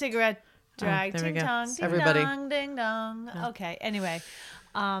 Big cigarette drag. there we Ding go. dong, ding Everybody. dong, ding dong. Okay. Anyway,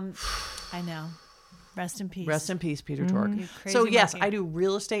 I know. Rest in peace. Rest in peace, Peter Tork. You crazy So yes, monkey. I do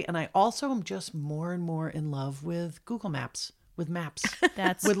real estate, and I also am just more and more in love with Google Maps, with maps.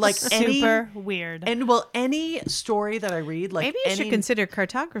 That's with like super weird. And well, any story that I read, like Maybe you should consider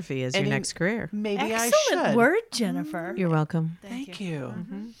cartography as your next career. Maybe I Excellent should. word, Jennifer. You're welcome. Thank you.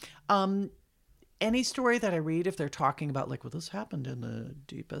 Any story that I read, if they're talking about like, well, this happened in the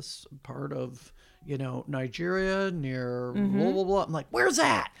deepest part of, Nigeria near blah, blah, blah. I'm like, where's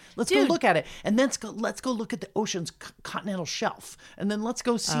that? Let's go look at it. And then let's go look at the ocean's continental shelf. And then let's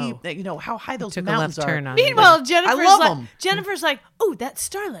go see, how high those Took a mountains left are. turn on you. Meanwhile, love 'em. Jennifer's like, oh, that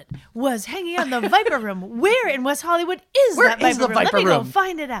starlet was hanging out in the Viper Room. Where in West Hollywood is Where that is Viper the Room? Viper Let me go Room?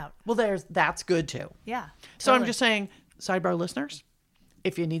 find it out. Well, that's good too. Yeah. So I'm totally. just saying, Sidebar listeners,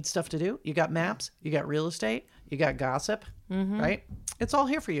 if you need stuff to do, you got maps, you got real estate, you got gossip, right? It's all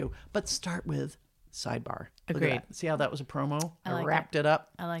here for you. But start with Sidebar. Look at Agreed. that. See how that was a promo? I like wrapped it up.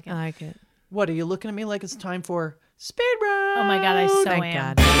 I like it. I like it. What, are you looking at me like it's time for Speed Round? Oh my God, I so Thank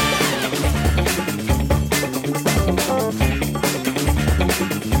am. God.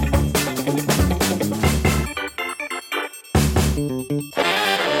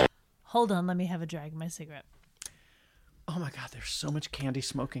 Hold on, let me have a drag of my cigarette. Oh my God, there's so much candy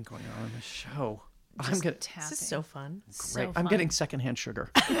smoking going on in this show. I'm Just getting tapping. This is so fun. So great. I'm fun. getting secondhand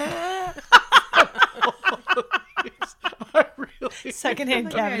sugar.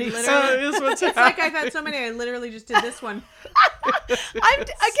 secondhand cavity. Is what's It's like I've had so many. I literally just did this one.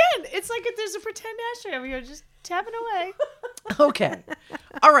 It's like if there's a pretend ashtray over here, just tapping away. Okay.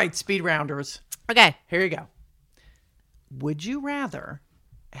 All right, Speed Rounders. Okay. Here you go. Would you rather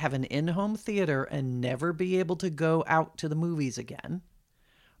have an in-home theater and never be able to go out to the movies again,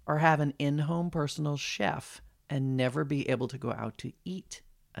 or have an in-home personal chef and never be able to go out to eat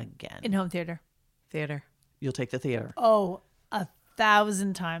again? In-home theater. Theater. You'll take the theater. Oh,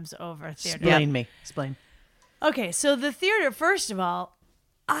 1,000 times over theater. Explain me. Explain. Okay, so the theater, first of all,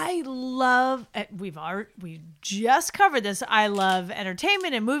 I love, we just covered this. I love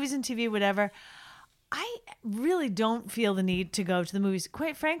entertainment and movies and TV, whatever. I really don't feel the need to go to the movies.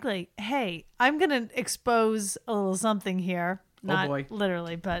 Quite frankly, hey, I'm going to expose a little something here. Not boy.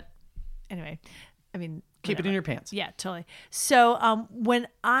 literally, but anyway, I mean, Keep it in your pants. yeah, totally. So when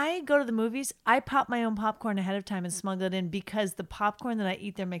I go to the movies, I pop my own popcorn ahead of time and smuggle it in because the popcorn that I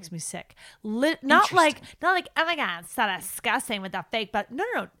eat there makes me sick. Not like, oh my God, it's so disgusting with that fake, but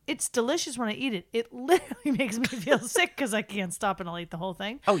no, it's delicious when I eat it. It literally makes me feel sick because I can't stop and I'll eat the whole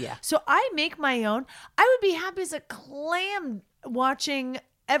thing. Oh, yeah. So I make my own. I would be happy as a clam watching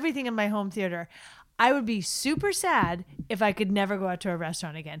everything in my home theater. I would be super sad if I could never go out to a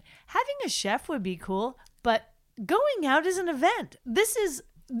restaurant again. Having a chef would be cool, but going out is an event. This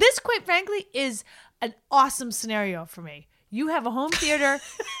quite frankly is an awesome scenario for me. You have a home theater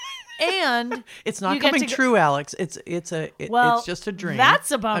and It's not you get coming to go- true, Alex. It's just a dream.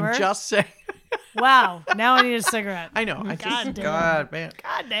 that's a bummer. I'm just saying. Wow, now I need a cigarette. I know. God damn. God, man.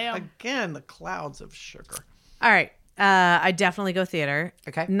 God damn. Again, the clouds of sugar. All right. I definitely go theater.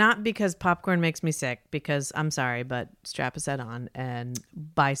 Okay. Not because popcorn makes me sick, because I'm sorry, but strap a set on. And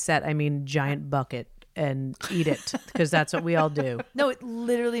by set, I mean giant bucket and eat it, because that's what we all do. No, it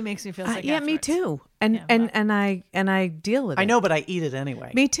literally makes me feel sick. Yeah, me afterwards. too. And I deal with it. I know, but I eat it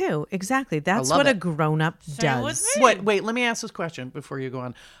anyway. Me too. Exactly. That's love what a it. grown-up Same with does. me. Wait, let me ask this question before you go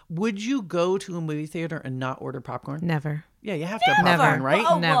on. Would you go to a movie theater and not order popcorn? Never. Yeah, you have to have Never. popcorn, right?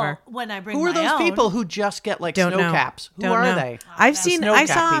 Oh, Never. well, when I bring Who are my those own, people who just get like Don't snow know. caps? Who Don't are know. they? I Snow cap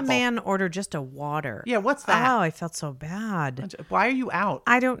saw a people. man order just a water. Yeah, what's that? Oh, I felt so bad. Why are you out?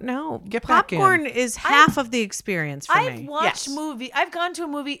 I don't know. Get back in. Popcorn is half of the experience for I've me. watched Yes. movie. I've gone to a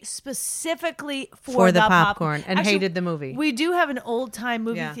movie specifically For the the popcorn and Actually, hated the movie. We do have an old time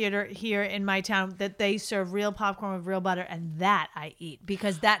movie Yeah. theater here in my town that they serve real popcorn with real butter, and that I eat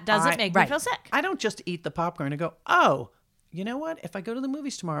because that doesn't make me right. feel sick. I don't just eat the popcorn and go, oh, you know what? If I go to the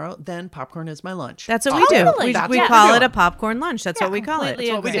movies tomorrow, then popcorn is my lunch. That's what we do. Totally. We, That's we what call we're it a doing. popcorn lunch. That's what we call it.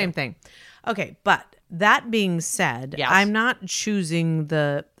 completely It's agree. same thing. Okay, but that being said, Yes. I'm not choosing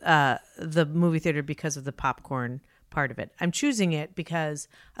the movie theater because of the popcorn part of it. I'm choosing it because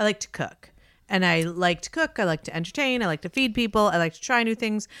I like to cook. And I like to cook. I like to entertain. I like to feed people. I like to try new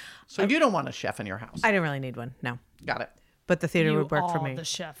things. So you don't want a chef in your house. I don't really need one. No. Got it. But the theater You would work for are me. the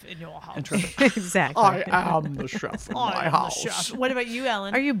chef in your house. Exactly. I am the chef in my I'm the house. chef. What about you,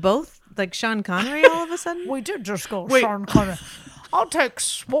 Ellen? Are you both like Sean Connery all of a sudden? We did just go Wait. Sean Connery. I'll take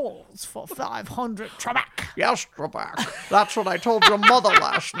s'mores for 500 Trebek. Yes, Trebek. That's what I told your mother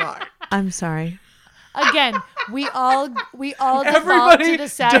last night. I'm sorry. Again, we all default Everybody to the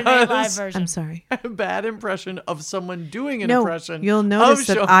Saturday Night Live does. version. I'm sorry. A bad impression of someone doing an No, impression. you'll of notice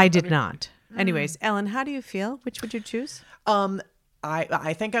that Sean I did Connery. not. Anyways, Ellen, how do you feel? Which would you choose?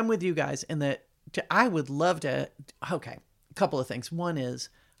 I think I'm with you guys in that I would love to. Okay, a couple of things. One is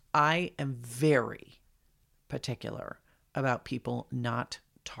I am very particular about people not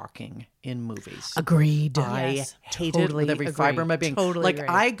talking in movies. Agreed. I hate it Totally with every agree. fiber of my being. Totally like agree.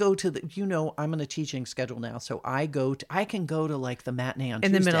 I go to the, I'm on a teaching schedule now, so I can go to like the matinee on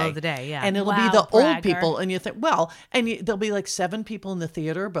In the Tuesday, middle of the day, yeah. and it'll Wow, be the bragger. old people, and you think, well, and there'll be like 7 people in the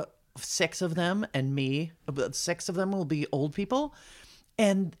theater, but 6 of them and me, but 6 of them will be old people,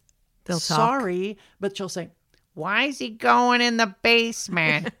 and They'll talk. sorry, but she'll say, "Why is he going in the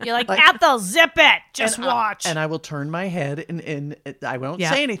basement?" You're like, Ethel, zip it. Just And watch. and I will turn my head and I won't Yeah.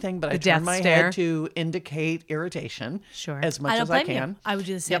 say anything, but I The turn death my stare. head to indicate irritation Sure. as much I don't as I blame can. you. I would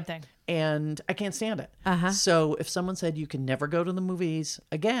do the same Yep. thing. And I can't stand it. Uh-huh. So if someone said you can never go to the movies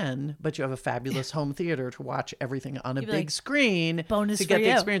again, but you have a fabulous home theater to watch everything on a You'd be big like, screen bonus to for get the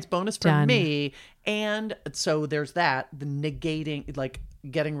you. experience, bonus for Done. me. And so there's that, the negating, like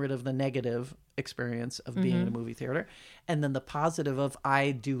getting rid of the negative experience of being Mm-hmm. in a movie theater. And then the positive of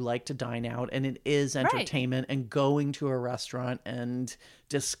I do like to dine out, and it is entertainment, and going to a restaurant and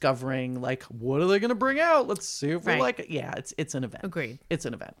discovering like, what are they going to bring out? Let's see if we Right. like it. Yeah, it's an event. Agreed. It's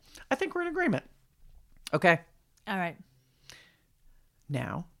an event. I think we're in agreement. Okay. All right.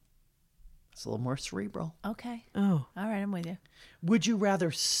 Now, it's a little more cerebral. Okay. Oh. All right. I'm with you. Would you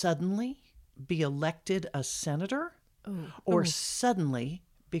rather suddenly be elected a senator or suddenly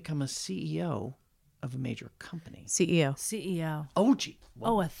become a CEO of a major company? CEO. CEO. Oh, gee.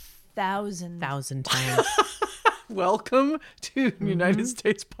 Oh, 1,000. 1,000 times. Welcome to United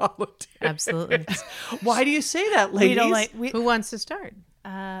States politics. Absolutely. Why do you say that, ladies? We don't like. We, Who wants to start?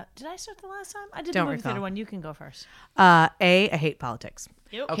 did I start the last time? I did Don't the movie recall. theater one. You can go first. I hate politics.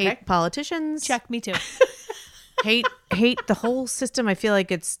 Okay. Hate politicians. Check me too. Hate the whole system. I feel like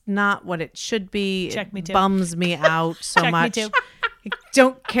it's not what it should be. Check It me too. bums me out so Check me much. too. I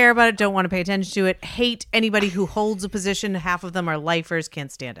don't care about it. Don't want to pay attention to it. Hate anybody who holds a position. Half of them are lifers.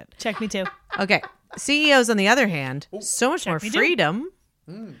 Can't stand it. Check me too. Okay. CEOs, on the other hand, so much more me too. freedom.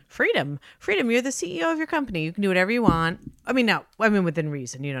 Freedom. You're the CEO of your company. You can do whatever you want. I mean, no, I mean within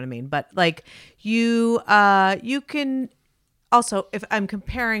reason. You know what I mean. But like you can also, if I'm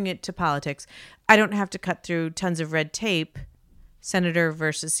comparing it to politics, I don't have to cut through tons of red tape, senator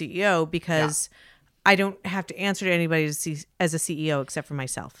versus CEO, because I don't have to answer to anybody as a CEO except for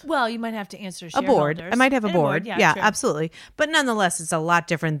myself. Well, you might have to answer A board. shareholders. I might have a And board. Yeah, Yeah, true. absolutely. But nonetheless, it's a lot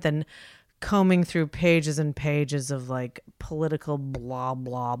different than combing through pages and pages of like political blah,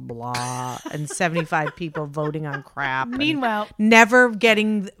 blah, blah, and 75 people voting on crap. and Meanwhile- never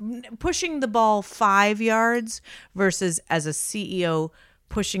pushing the ball 5 yards versus as a CEO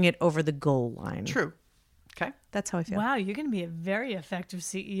pushing it over the goal line. True. Okay. That's how I feel. Wow, you're going to be a very effective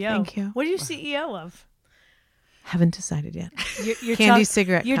CEO. Thank you. What are you CEO of? Haven't decided yet. Your Candy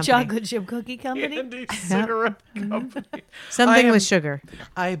cigarette Your company. chocolate chip cookie company. Candy cigarette company. Something I am- with sugar.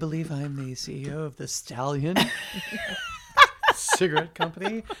 I believe I'm the CEO of the Stallion Cigarette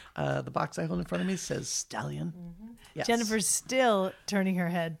Company. The box I hold in front of me says Stallion. Yes. Jennifer's still turning her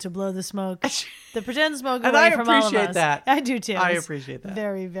head to blow the smoke, the pretend smoke And away I from all of appreciate us. that. I do too. I It's appreciate that.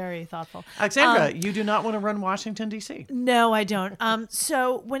 Very, very thoughtful. Alexandra, you do not want to run Washington, D.C. No, I don't.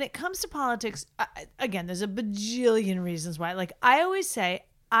 So when it comes to politics, again, there's a bajillion reasons why. Like I always say,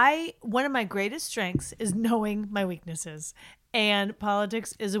 one of my greatest strengths is knowing my weaknesses, and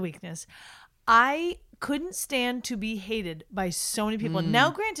politics is a weakness. I couldn't stand to be hated by so many people.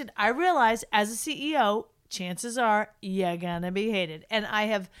 Now, granted, I realize as a CEO, chances are you're gonna be hated, and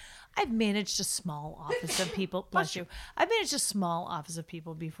I've managed a small office of people. Bless you. I've managed a small office of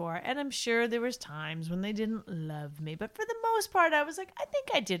people before, and I'm sure there was times when they didn't love me, but for the most part, I was like, I think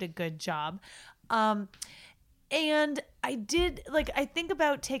I did a good job. And I did, like, I think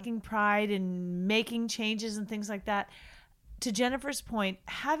about taking pride in making changes and things like that. To Jennifer's point,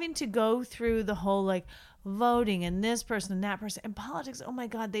 having to go through the whole like voting and this person and that person and politics, oh my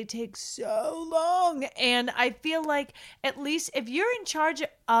God, they take so long. And I feel like at least if you're in charge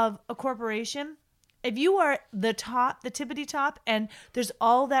of a corporation, if you are the top, the tippity top, and there's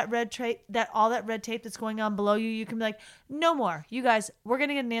all that red tape, that's going on below you, you can be like, no more. You guys, we're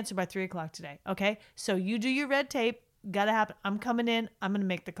gonna get an answer by 3:00 today. Okay, so you do your red tape. Gotta happen. I'm coming in. I'm gonna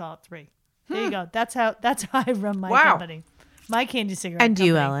make the call at 3. There you go. That's how I run my company. My candy cigarette. And company.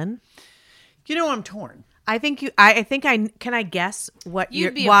 you, Ellen? You know, I'm torn. I think can I guess what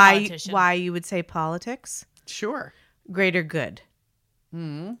You'd be a why politician. why you would say politics? Sure. Greater good.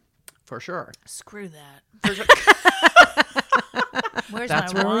 For sure. Screw that. For sure. Where's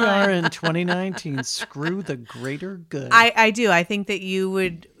That's my where we wine? are in 2019. Screw the greater good. I do. I think that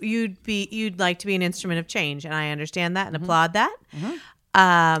you'd like to be an instrument of change, and I understand that and applaud that.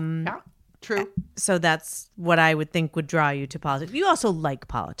 Yeah, true. So that's what I would think would draw you to politics. You also like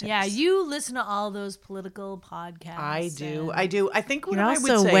politics. Yeah, you listen to all those political podcasts. I do. and I think what You I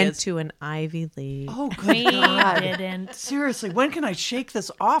would also say went is, to an Ivy League. oh, good We God. didn't. Seriously, when can I shake this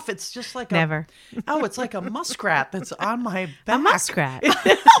off? It's just like Never. It's like a muskrat that's on my back. A muskrat.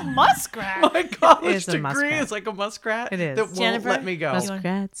 Muskrat. My college is a degree muskrat. is like a muskrat It is. that won't Jennifer? let me go.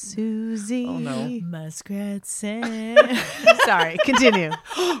 Muskrat Susie. Oh, no. Muskrat Sam. Sorry. Continue.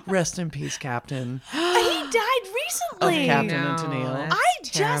 Rest in peace, Captain. He died recently. Of Captain and No, Tennille. that's I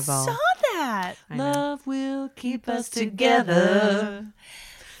just terrible. saw that. I know. Love will keep us together.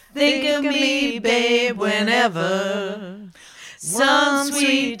 Think of me, babe, whenever some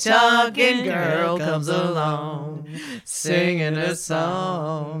sweet talking girl comes along, singing a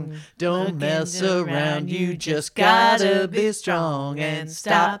song. Don't mess around, you just gotta be strong and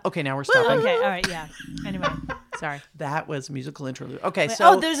stop. Okay, now we're stopping. Okay, all right, yeah. Anyway, sorry. That was musical interlude. Okay, Wait,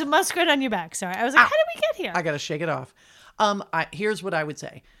 so there's a muskrat on your back. Sorry. I was like, how did we get here? I gotta shake it off. Here's what I would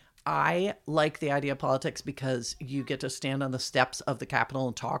say. I like the idea of politics because you get to stand on the steps of the Capitol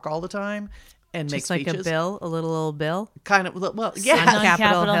and talk all the time and make Just like speeches. a bill, a little old bill. Kind of, well, On yeah,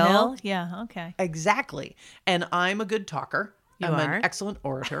 Capitol Hill? Yeah, okay. exactly. And I'm a good talker. I'm are. an excellent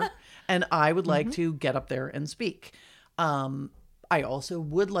orator. And I would like to get up there and speak. I also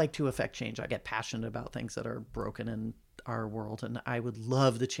would like to affect change. I get passionate about things that are broken in our world, and I would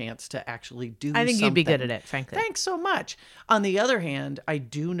love the chance to actually do I think you'd be good something. at it, frankly. Thanks so much. On the other hand, I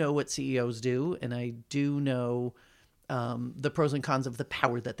do know what CEOs do, and I do know the pros and cons of the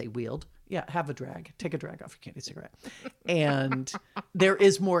power that they wield. Yeah, have a drag. Take a drag off your candy cigarette. And there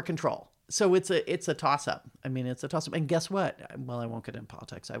is more control. So it's a toss-up. I mean, it's a toss-up. And guess what? Well, I won't get into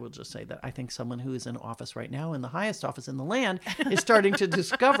politics. I will just say that I think someone who is in office right now, in the highest office in the land, is starting to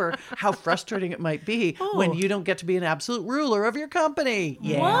discover how frustrating it might be when you don't get to be an absolute ruler of your company.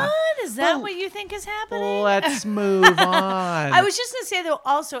 Yeah. What? Is that Well, what you think is happening? Let's move on. I was just going to say, though,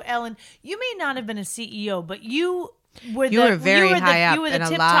 also, Ellen, you may not have been a CEO, but you were You were very high up you were the in a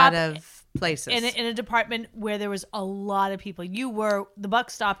tip lot top of places. in a department where there was a lot of people. The buck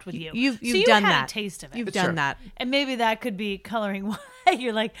stopped with you. You've So you done had that. a taste of it. You've Sure. done that. And maybe that could be coloring why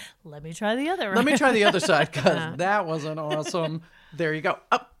you're like, let me try the other. Let me try the other side because that wasn't awesome. There you go.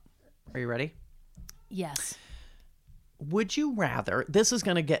 Up. Are you ready? Yes. Would you rather? This is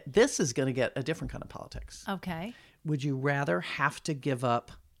going to get a different kind of politics. Okay. Would you rather have to give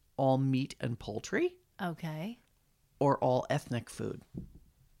up all meat and poultry Okay. or all ethnic food?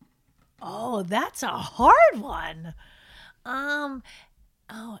 Oh, that's a hard one.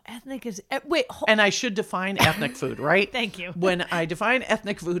 Oh, ethnic is wait. And I should define ethnic food, right? Thank you. When I define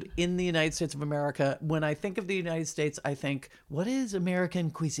ethnic food in the United States of America, when I think of the United States, I think, what is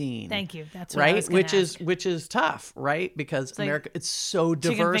American cuisine? Thank you. That's what I was right, gonna ask. which is tough, right? Because like America, it's so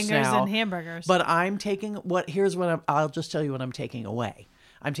chicken diverse fingers now. and hamburgers. But I'm taking I'll just tell you what I'm taking away.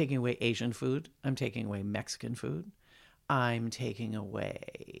 I'm taking away Asian food. I'm taking away Mexican food. I'm taking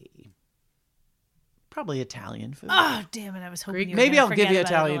away probably Italian food. Oh, damn it! I was hoping you were Maybe gonna I'll give forget you about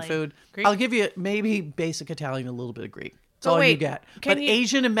Italian Italy. food. Greek? I'll give you maybe basic Italian, a little bit of Greek. That's But all you wait, get. can But you-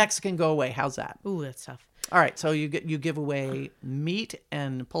 Asian and Mexican go away. How's that? Ooh, that's tough. All right, so you give away meat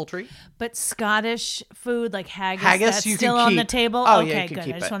and poultry. But Scottish food like haggis, Haggis that's you still can on the keep. table. Oh, yeah, okay, you can good.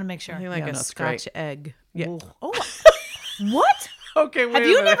 keep I just it. want to make sure. I think like Yeah, a that's great. Scotch egg. Yeah. Oh, what? Okay, wait Have a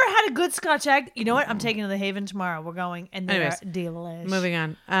you minute. never had a good Scotch egg? You know what? I'm taking to the Haven tomorrow. We're going, and they're Anyways, delish. Moving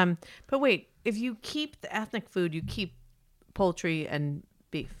on. But wait, if you keep the ethnic food, you keep poultry and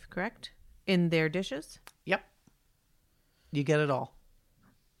beef, correct? In their dishes? Yep. You get it all.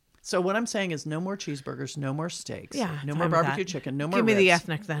 So what I'm saying is no more cheeseburgers, no more steaks, Yeah. no fine more with barbecue that. chicken, no more Give me the ribs.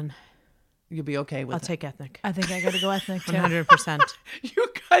 ethnic then. You'll be okay with I'll it. take ethnic. I think I got to go ethnic too. 100%. You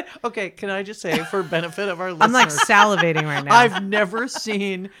got, okay, can I just say for benefit of our listeners, I'm like salivating right now. I've never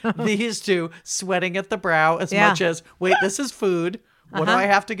seen these two sweating at the brow as Yeah. much as, wait, this is food. What do I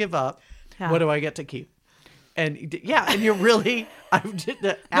have to give up? Yeah. What do I get to keep? And yeah, and you're really, I'm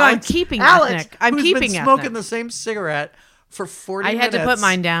keeping Alex, ethnic. I'm who's keeping been smoking ethnic. the same cigarette for 40 I minutes. had to put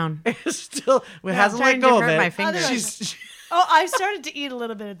mine down. Still, it hasn't trying let go to of hurt it. my fingers. She's, Oh, I started to eat a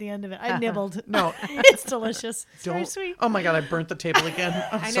little bit at the end of it. I nibbled. No. It's delicious. It's very don't. sweet. Oh my god, I burnt the table again.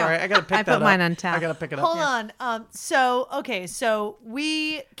 I'm know. sorry. I gotta pick I that put up. mine on tap. I gotta pick it up. Hold on. So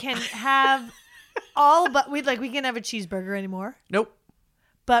we can have all, but we can have a cheeseburger anymore, Nope.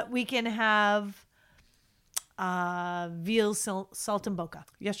 but we can have veal saltimbocca.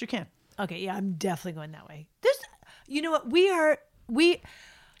 Yes, you can. Okay, yeah, I'm definitely going that way. You know what?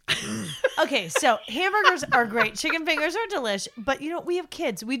 Okay, so hamburgers are great. Chicken fingers are delish. But you know, we have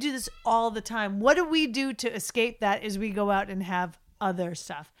kids. We do this all the time. What do we do to escape that is we go out and have other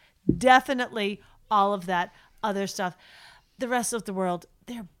stuff. Definitely all of that other stuff. The rest of the world,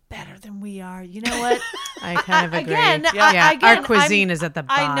 they're better than we are. You know what? I kind of agree. Again, Our cuisine is at the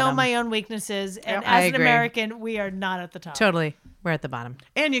bottom. I know my own weaknesses. And I as an agree. American, we are not at the top. Totally. We're at the bottom.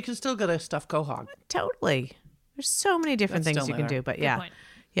 And you can still get a stuffed quahog. Totally. There's so many different That's things still you can there. do. But Good yeah. point.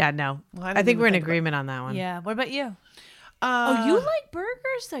 Yeah, no. Well, I I didn't think even we're in think about agreement on that one. Yeah. What about you? You like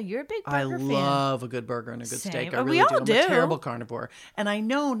burgers, though. You're a big I burger fan. love a good burger and a good Same. steak. I And we really all I'm do. a terrible carnivore. And I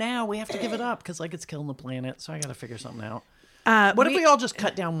know now we have to give it up because like it's killing the planet. So I got to figure something out. What if we all just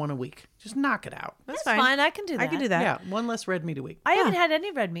cut down one a week? Just knock it out. That's fine. I can do that. I can do that. Yeah, one less red meat a week. I haven't had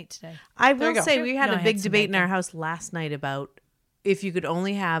any red meat today. I There you will go. say Sure. we had No, a I had big some debate in bacon. our house last night about if you could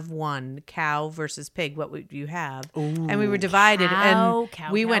only have one cow versus pig, what would you have? And we were divided, and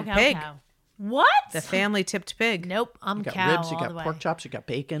we went pig. What? The family tipped pig. Nope, I'm You got cow ribs, you all got the way. pork chops, you got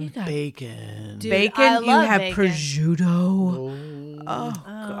bacon. Bacon. Dude, Bacon, I you love have bacon. prosciutto. Oh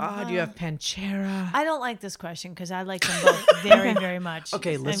God, you have pancetta. I don't like this question because I like them both very, very much.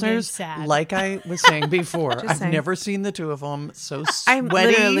 Okay, I'm getting listeners, sad. like I was saying before, I've saying. never seen the two of them so sweaty I'm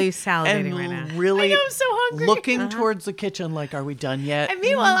literally salivating and right now. really I know, I'm so hungry. looking towards the kitchen like, are we done yet? And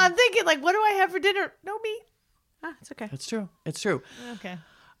meanwhile, I'm thinking, like, what do I have for dinner? No meat. Ah, it's okay. It's true. It's true. Okay.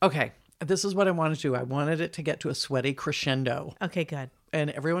 Okay, this is what I wanted to do. I wanted it to get to a sweaty crescendo. Okay, good.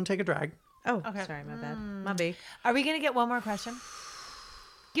 And everyone take a drag. Oh, sorry, my bad. My bad. Are we gonna get one more question?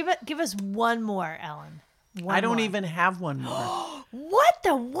 Give us one more, Ellen. One I don't more. even have one more. What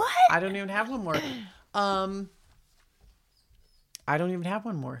the what? I don't even have one more. I don't even have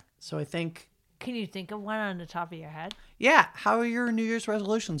one more. So I think, Can you think of one on the top of your head? yeah. How are your New Year's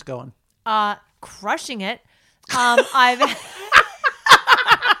resolutions going? Crushing it. I've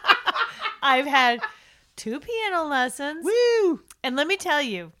I've had 2 piano lessons, Woo! and let me tell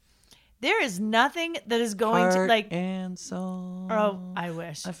you, there is nothing that is going to Heart like. and soul. Oh, I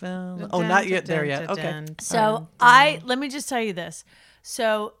wish. I found. Oh, not yet. There yet. Okay. So let me just tell you this.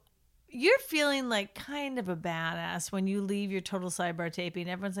 So you're feeling like kind of a badass when you leave your Total Sidebar taping.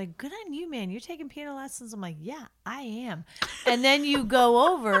 Everyone's like, good on you, man. You're taking piano lessons. I'm like, yeah, I am. And then you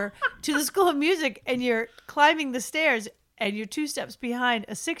go over to the School of Music and you're climbing the stairs and you're 2 steps behind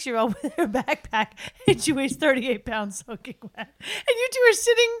a 6-year-old with her backpack and she weighs 38 pounds soaking wet. And you two are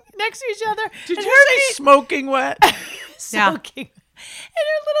sitting next to each other. Did and you her say feet smoking wet? soaking. And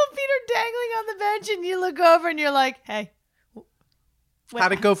her little feet are dangling on the bench and you look over and you're like, hey.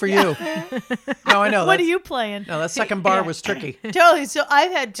 How'd it go for you? No, I know. What are that's- you playing? No, that second bar was tricky. Totally. So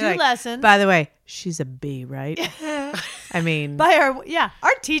I've had 2 Like, lessons. By the way, she's a B, right? I mean, By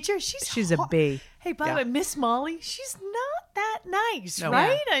our teacher, she's a hor- B. Hey, by the way, Miss Molly, she's not that nice, No.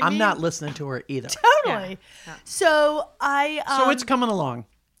 right? I'm not listening to her either. Totally. So So it's coming along.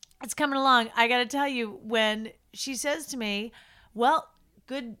 it's coming along. I got to tell you, when she says to me, "Well,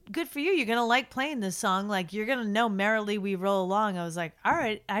 good for you. You're gonna like playing this song. Like you're gonna know Merrily We Roll Along." I was like, "All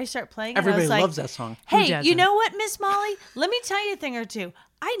right." I start playing. Everybody and I was loves like, that song. Hey, doesn't? you know what, Miss Molly? Let me tell you a thing or two.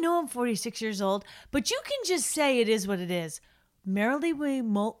 I know I'm 46 years old, but you can just say it is what it is. Merrily we roll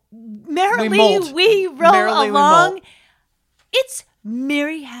molt. Merrily we along. molt. It's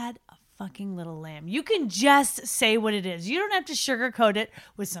Mary Had a Fucking Little Lamb. You can just say what it is. You don't have to sugarcoat it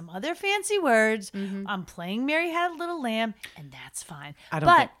with some other fancy words. I'm playing Mary Had a Little Lamb, and that's fine. I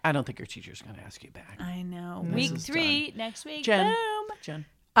don't think your teacher's going to ask you back. I know. This Week is 3 next week. Jen. Boom. Jen.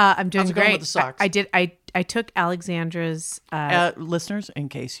 I'm doing How's it going great. with the socks? I did. I took Alexandra's. Listeners, in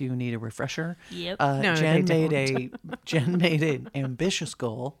case you need a refresher, Yep. No, Jen they made an ambitious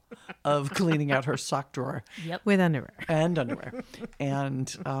goal of cleaning out her sock drawer with underwear. and underwear, and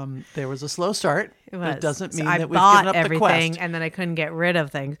there was a slow start. It was. doesn't mean I that we've bought given up the everything, quest. and then I couldn't get rid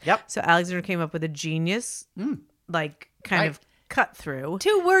of things. Yep. So Alexandra came up with a genius, like kind Right. of cut through.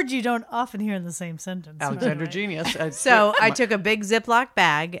 2 words you don't often hear in the same sentence. Alexandra Genius. So I took a big Ziploc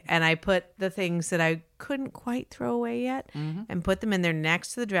bag and I put the things that I couldn't quite throw away yet and put them in there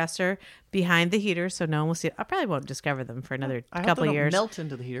next to the dresser behind the heater so no one will see it. I probably won't discover them for another I hope couple they don't years. melt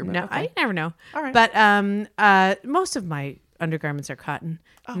into the heater. But No, okay. I never know. All right. But most of my undergarments are cotton,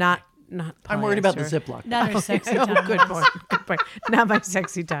 not I'm worried about the polyester. Ziploc. Not her sexy Oh, time. good point. Good point. Not my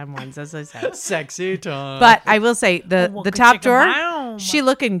sexy time ones, as I said. Sexy time. But I will say the waka top chicka drawer, boom. she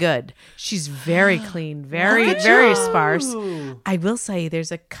looking good. She's very clean, very sparse. Ooh. I will say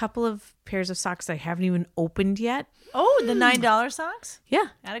there's a couple of pairs of socks I haven't even opened yet. Oh, the $9 socks? Yeah,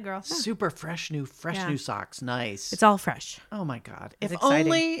 Atta girl. Super fresh new socks. Nice. it's all fresh. Oh my God. If exciting.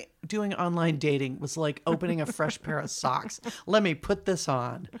 only doing online dating was like opening a fresh pair of socks. Let me put this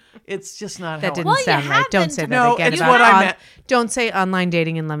on. It's just not That how didn't Well, you sound right. Don't haven't- say that No, again. it's about what I meant. Don't say online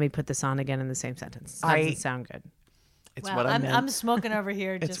dating and let me put this on again in the same sentence. That I- doesn't sound good. It's Well, what I meant. I'm smoking over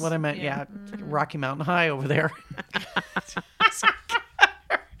here. It's just, what I meant. Yeah. Rocky Mountain High over there.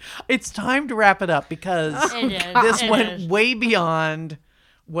 It's time to wrap it up because It is. this It went is. way beyond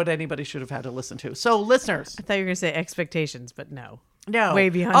what anybody should have had to listen to. So, listeners, I thought you were going to say expectations, but no. no. Way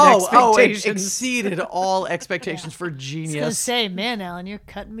beyond Oh, it expectations. exceeded all expectations for I was gonna genius. say, man, Alan, you're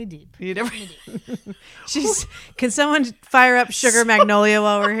cutting me deep. You never, Can someone fire up Sugar Magnolia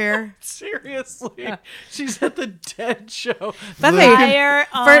while we're here? seriously, she's at the Dead show. By the way, Fire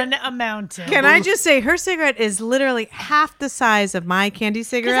on a mountain. Can I just say her cigarette is literally half the size of my candy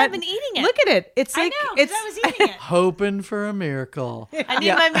cigarette? I've been eating it. Look at it. It's I like know, 'cause it's I was eating it. Hoping for a miracle. I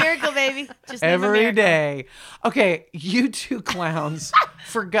need my miracle, baby. Just need my Every miracle. day. Okay, you two clowns,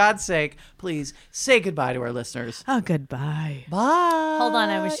 for God's sake, please say goodbye to our listeners. Oh, goodbye. Bye. Hold on,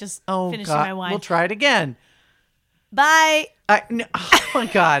 I was just finishing God. my wine. We'll try it again. Bye. No, oh my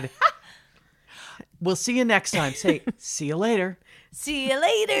God. We'll see you next time. Say, see you later. See you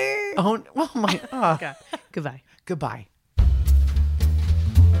later. Oh my. Goodbye. Goodbye.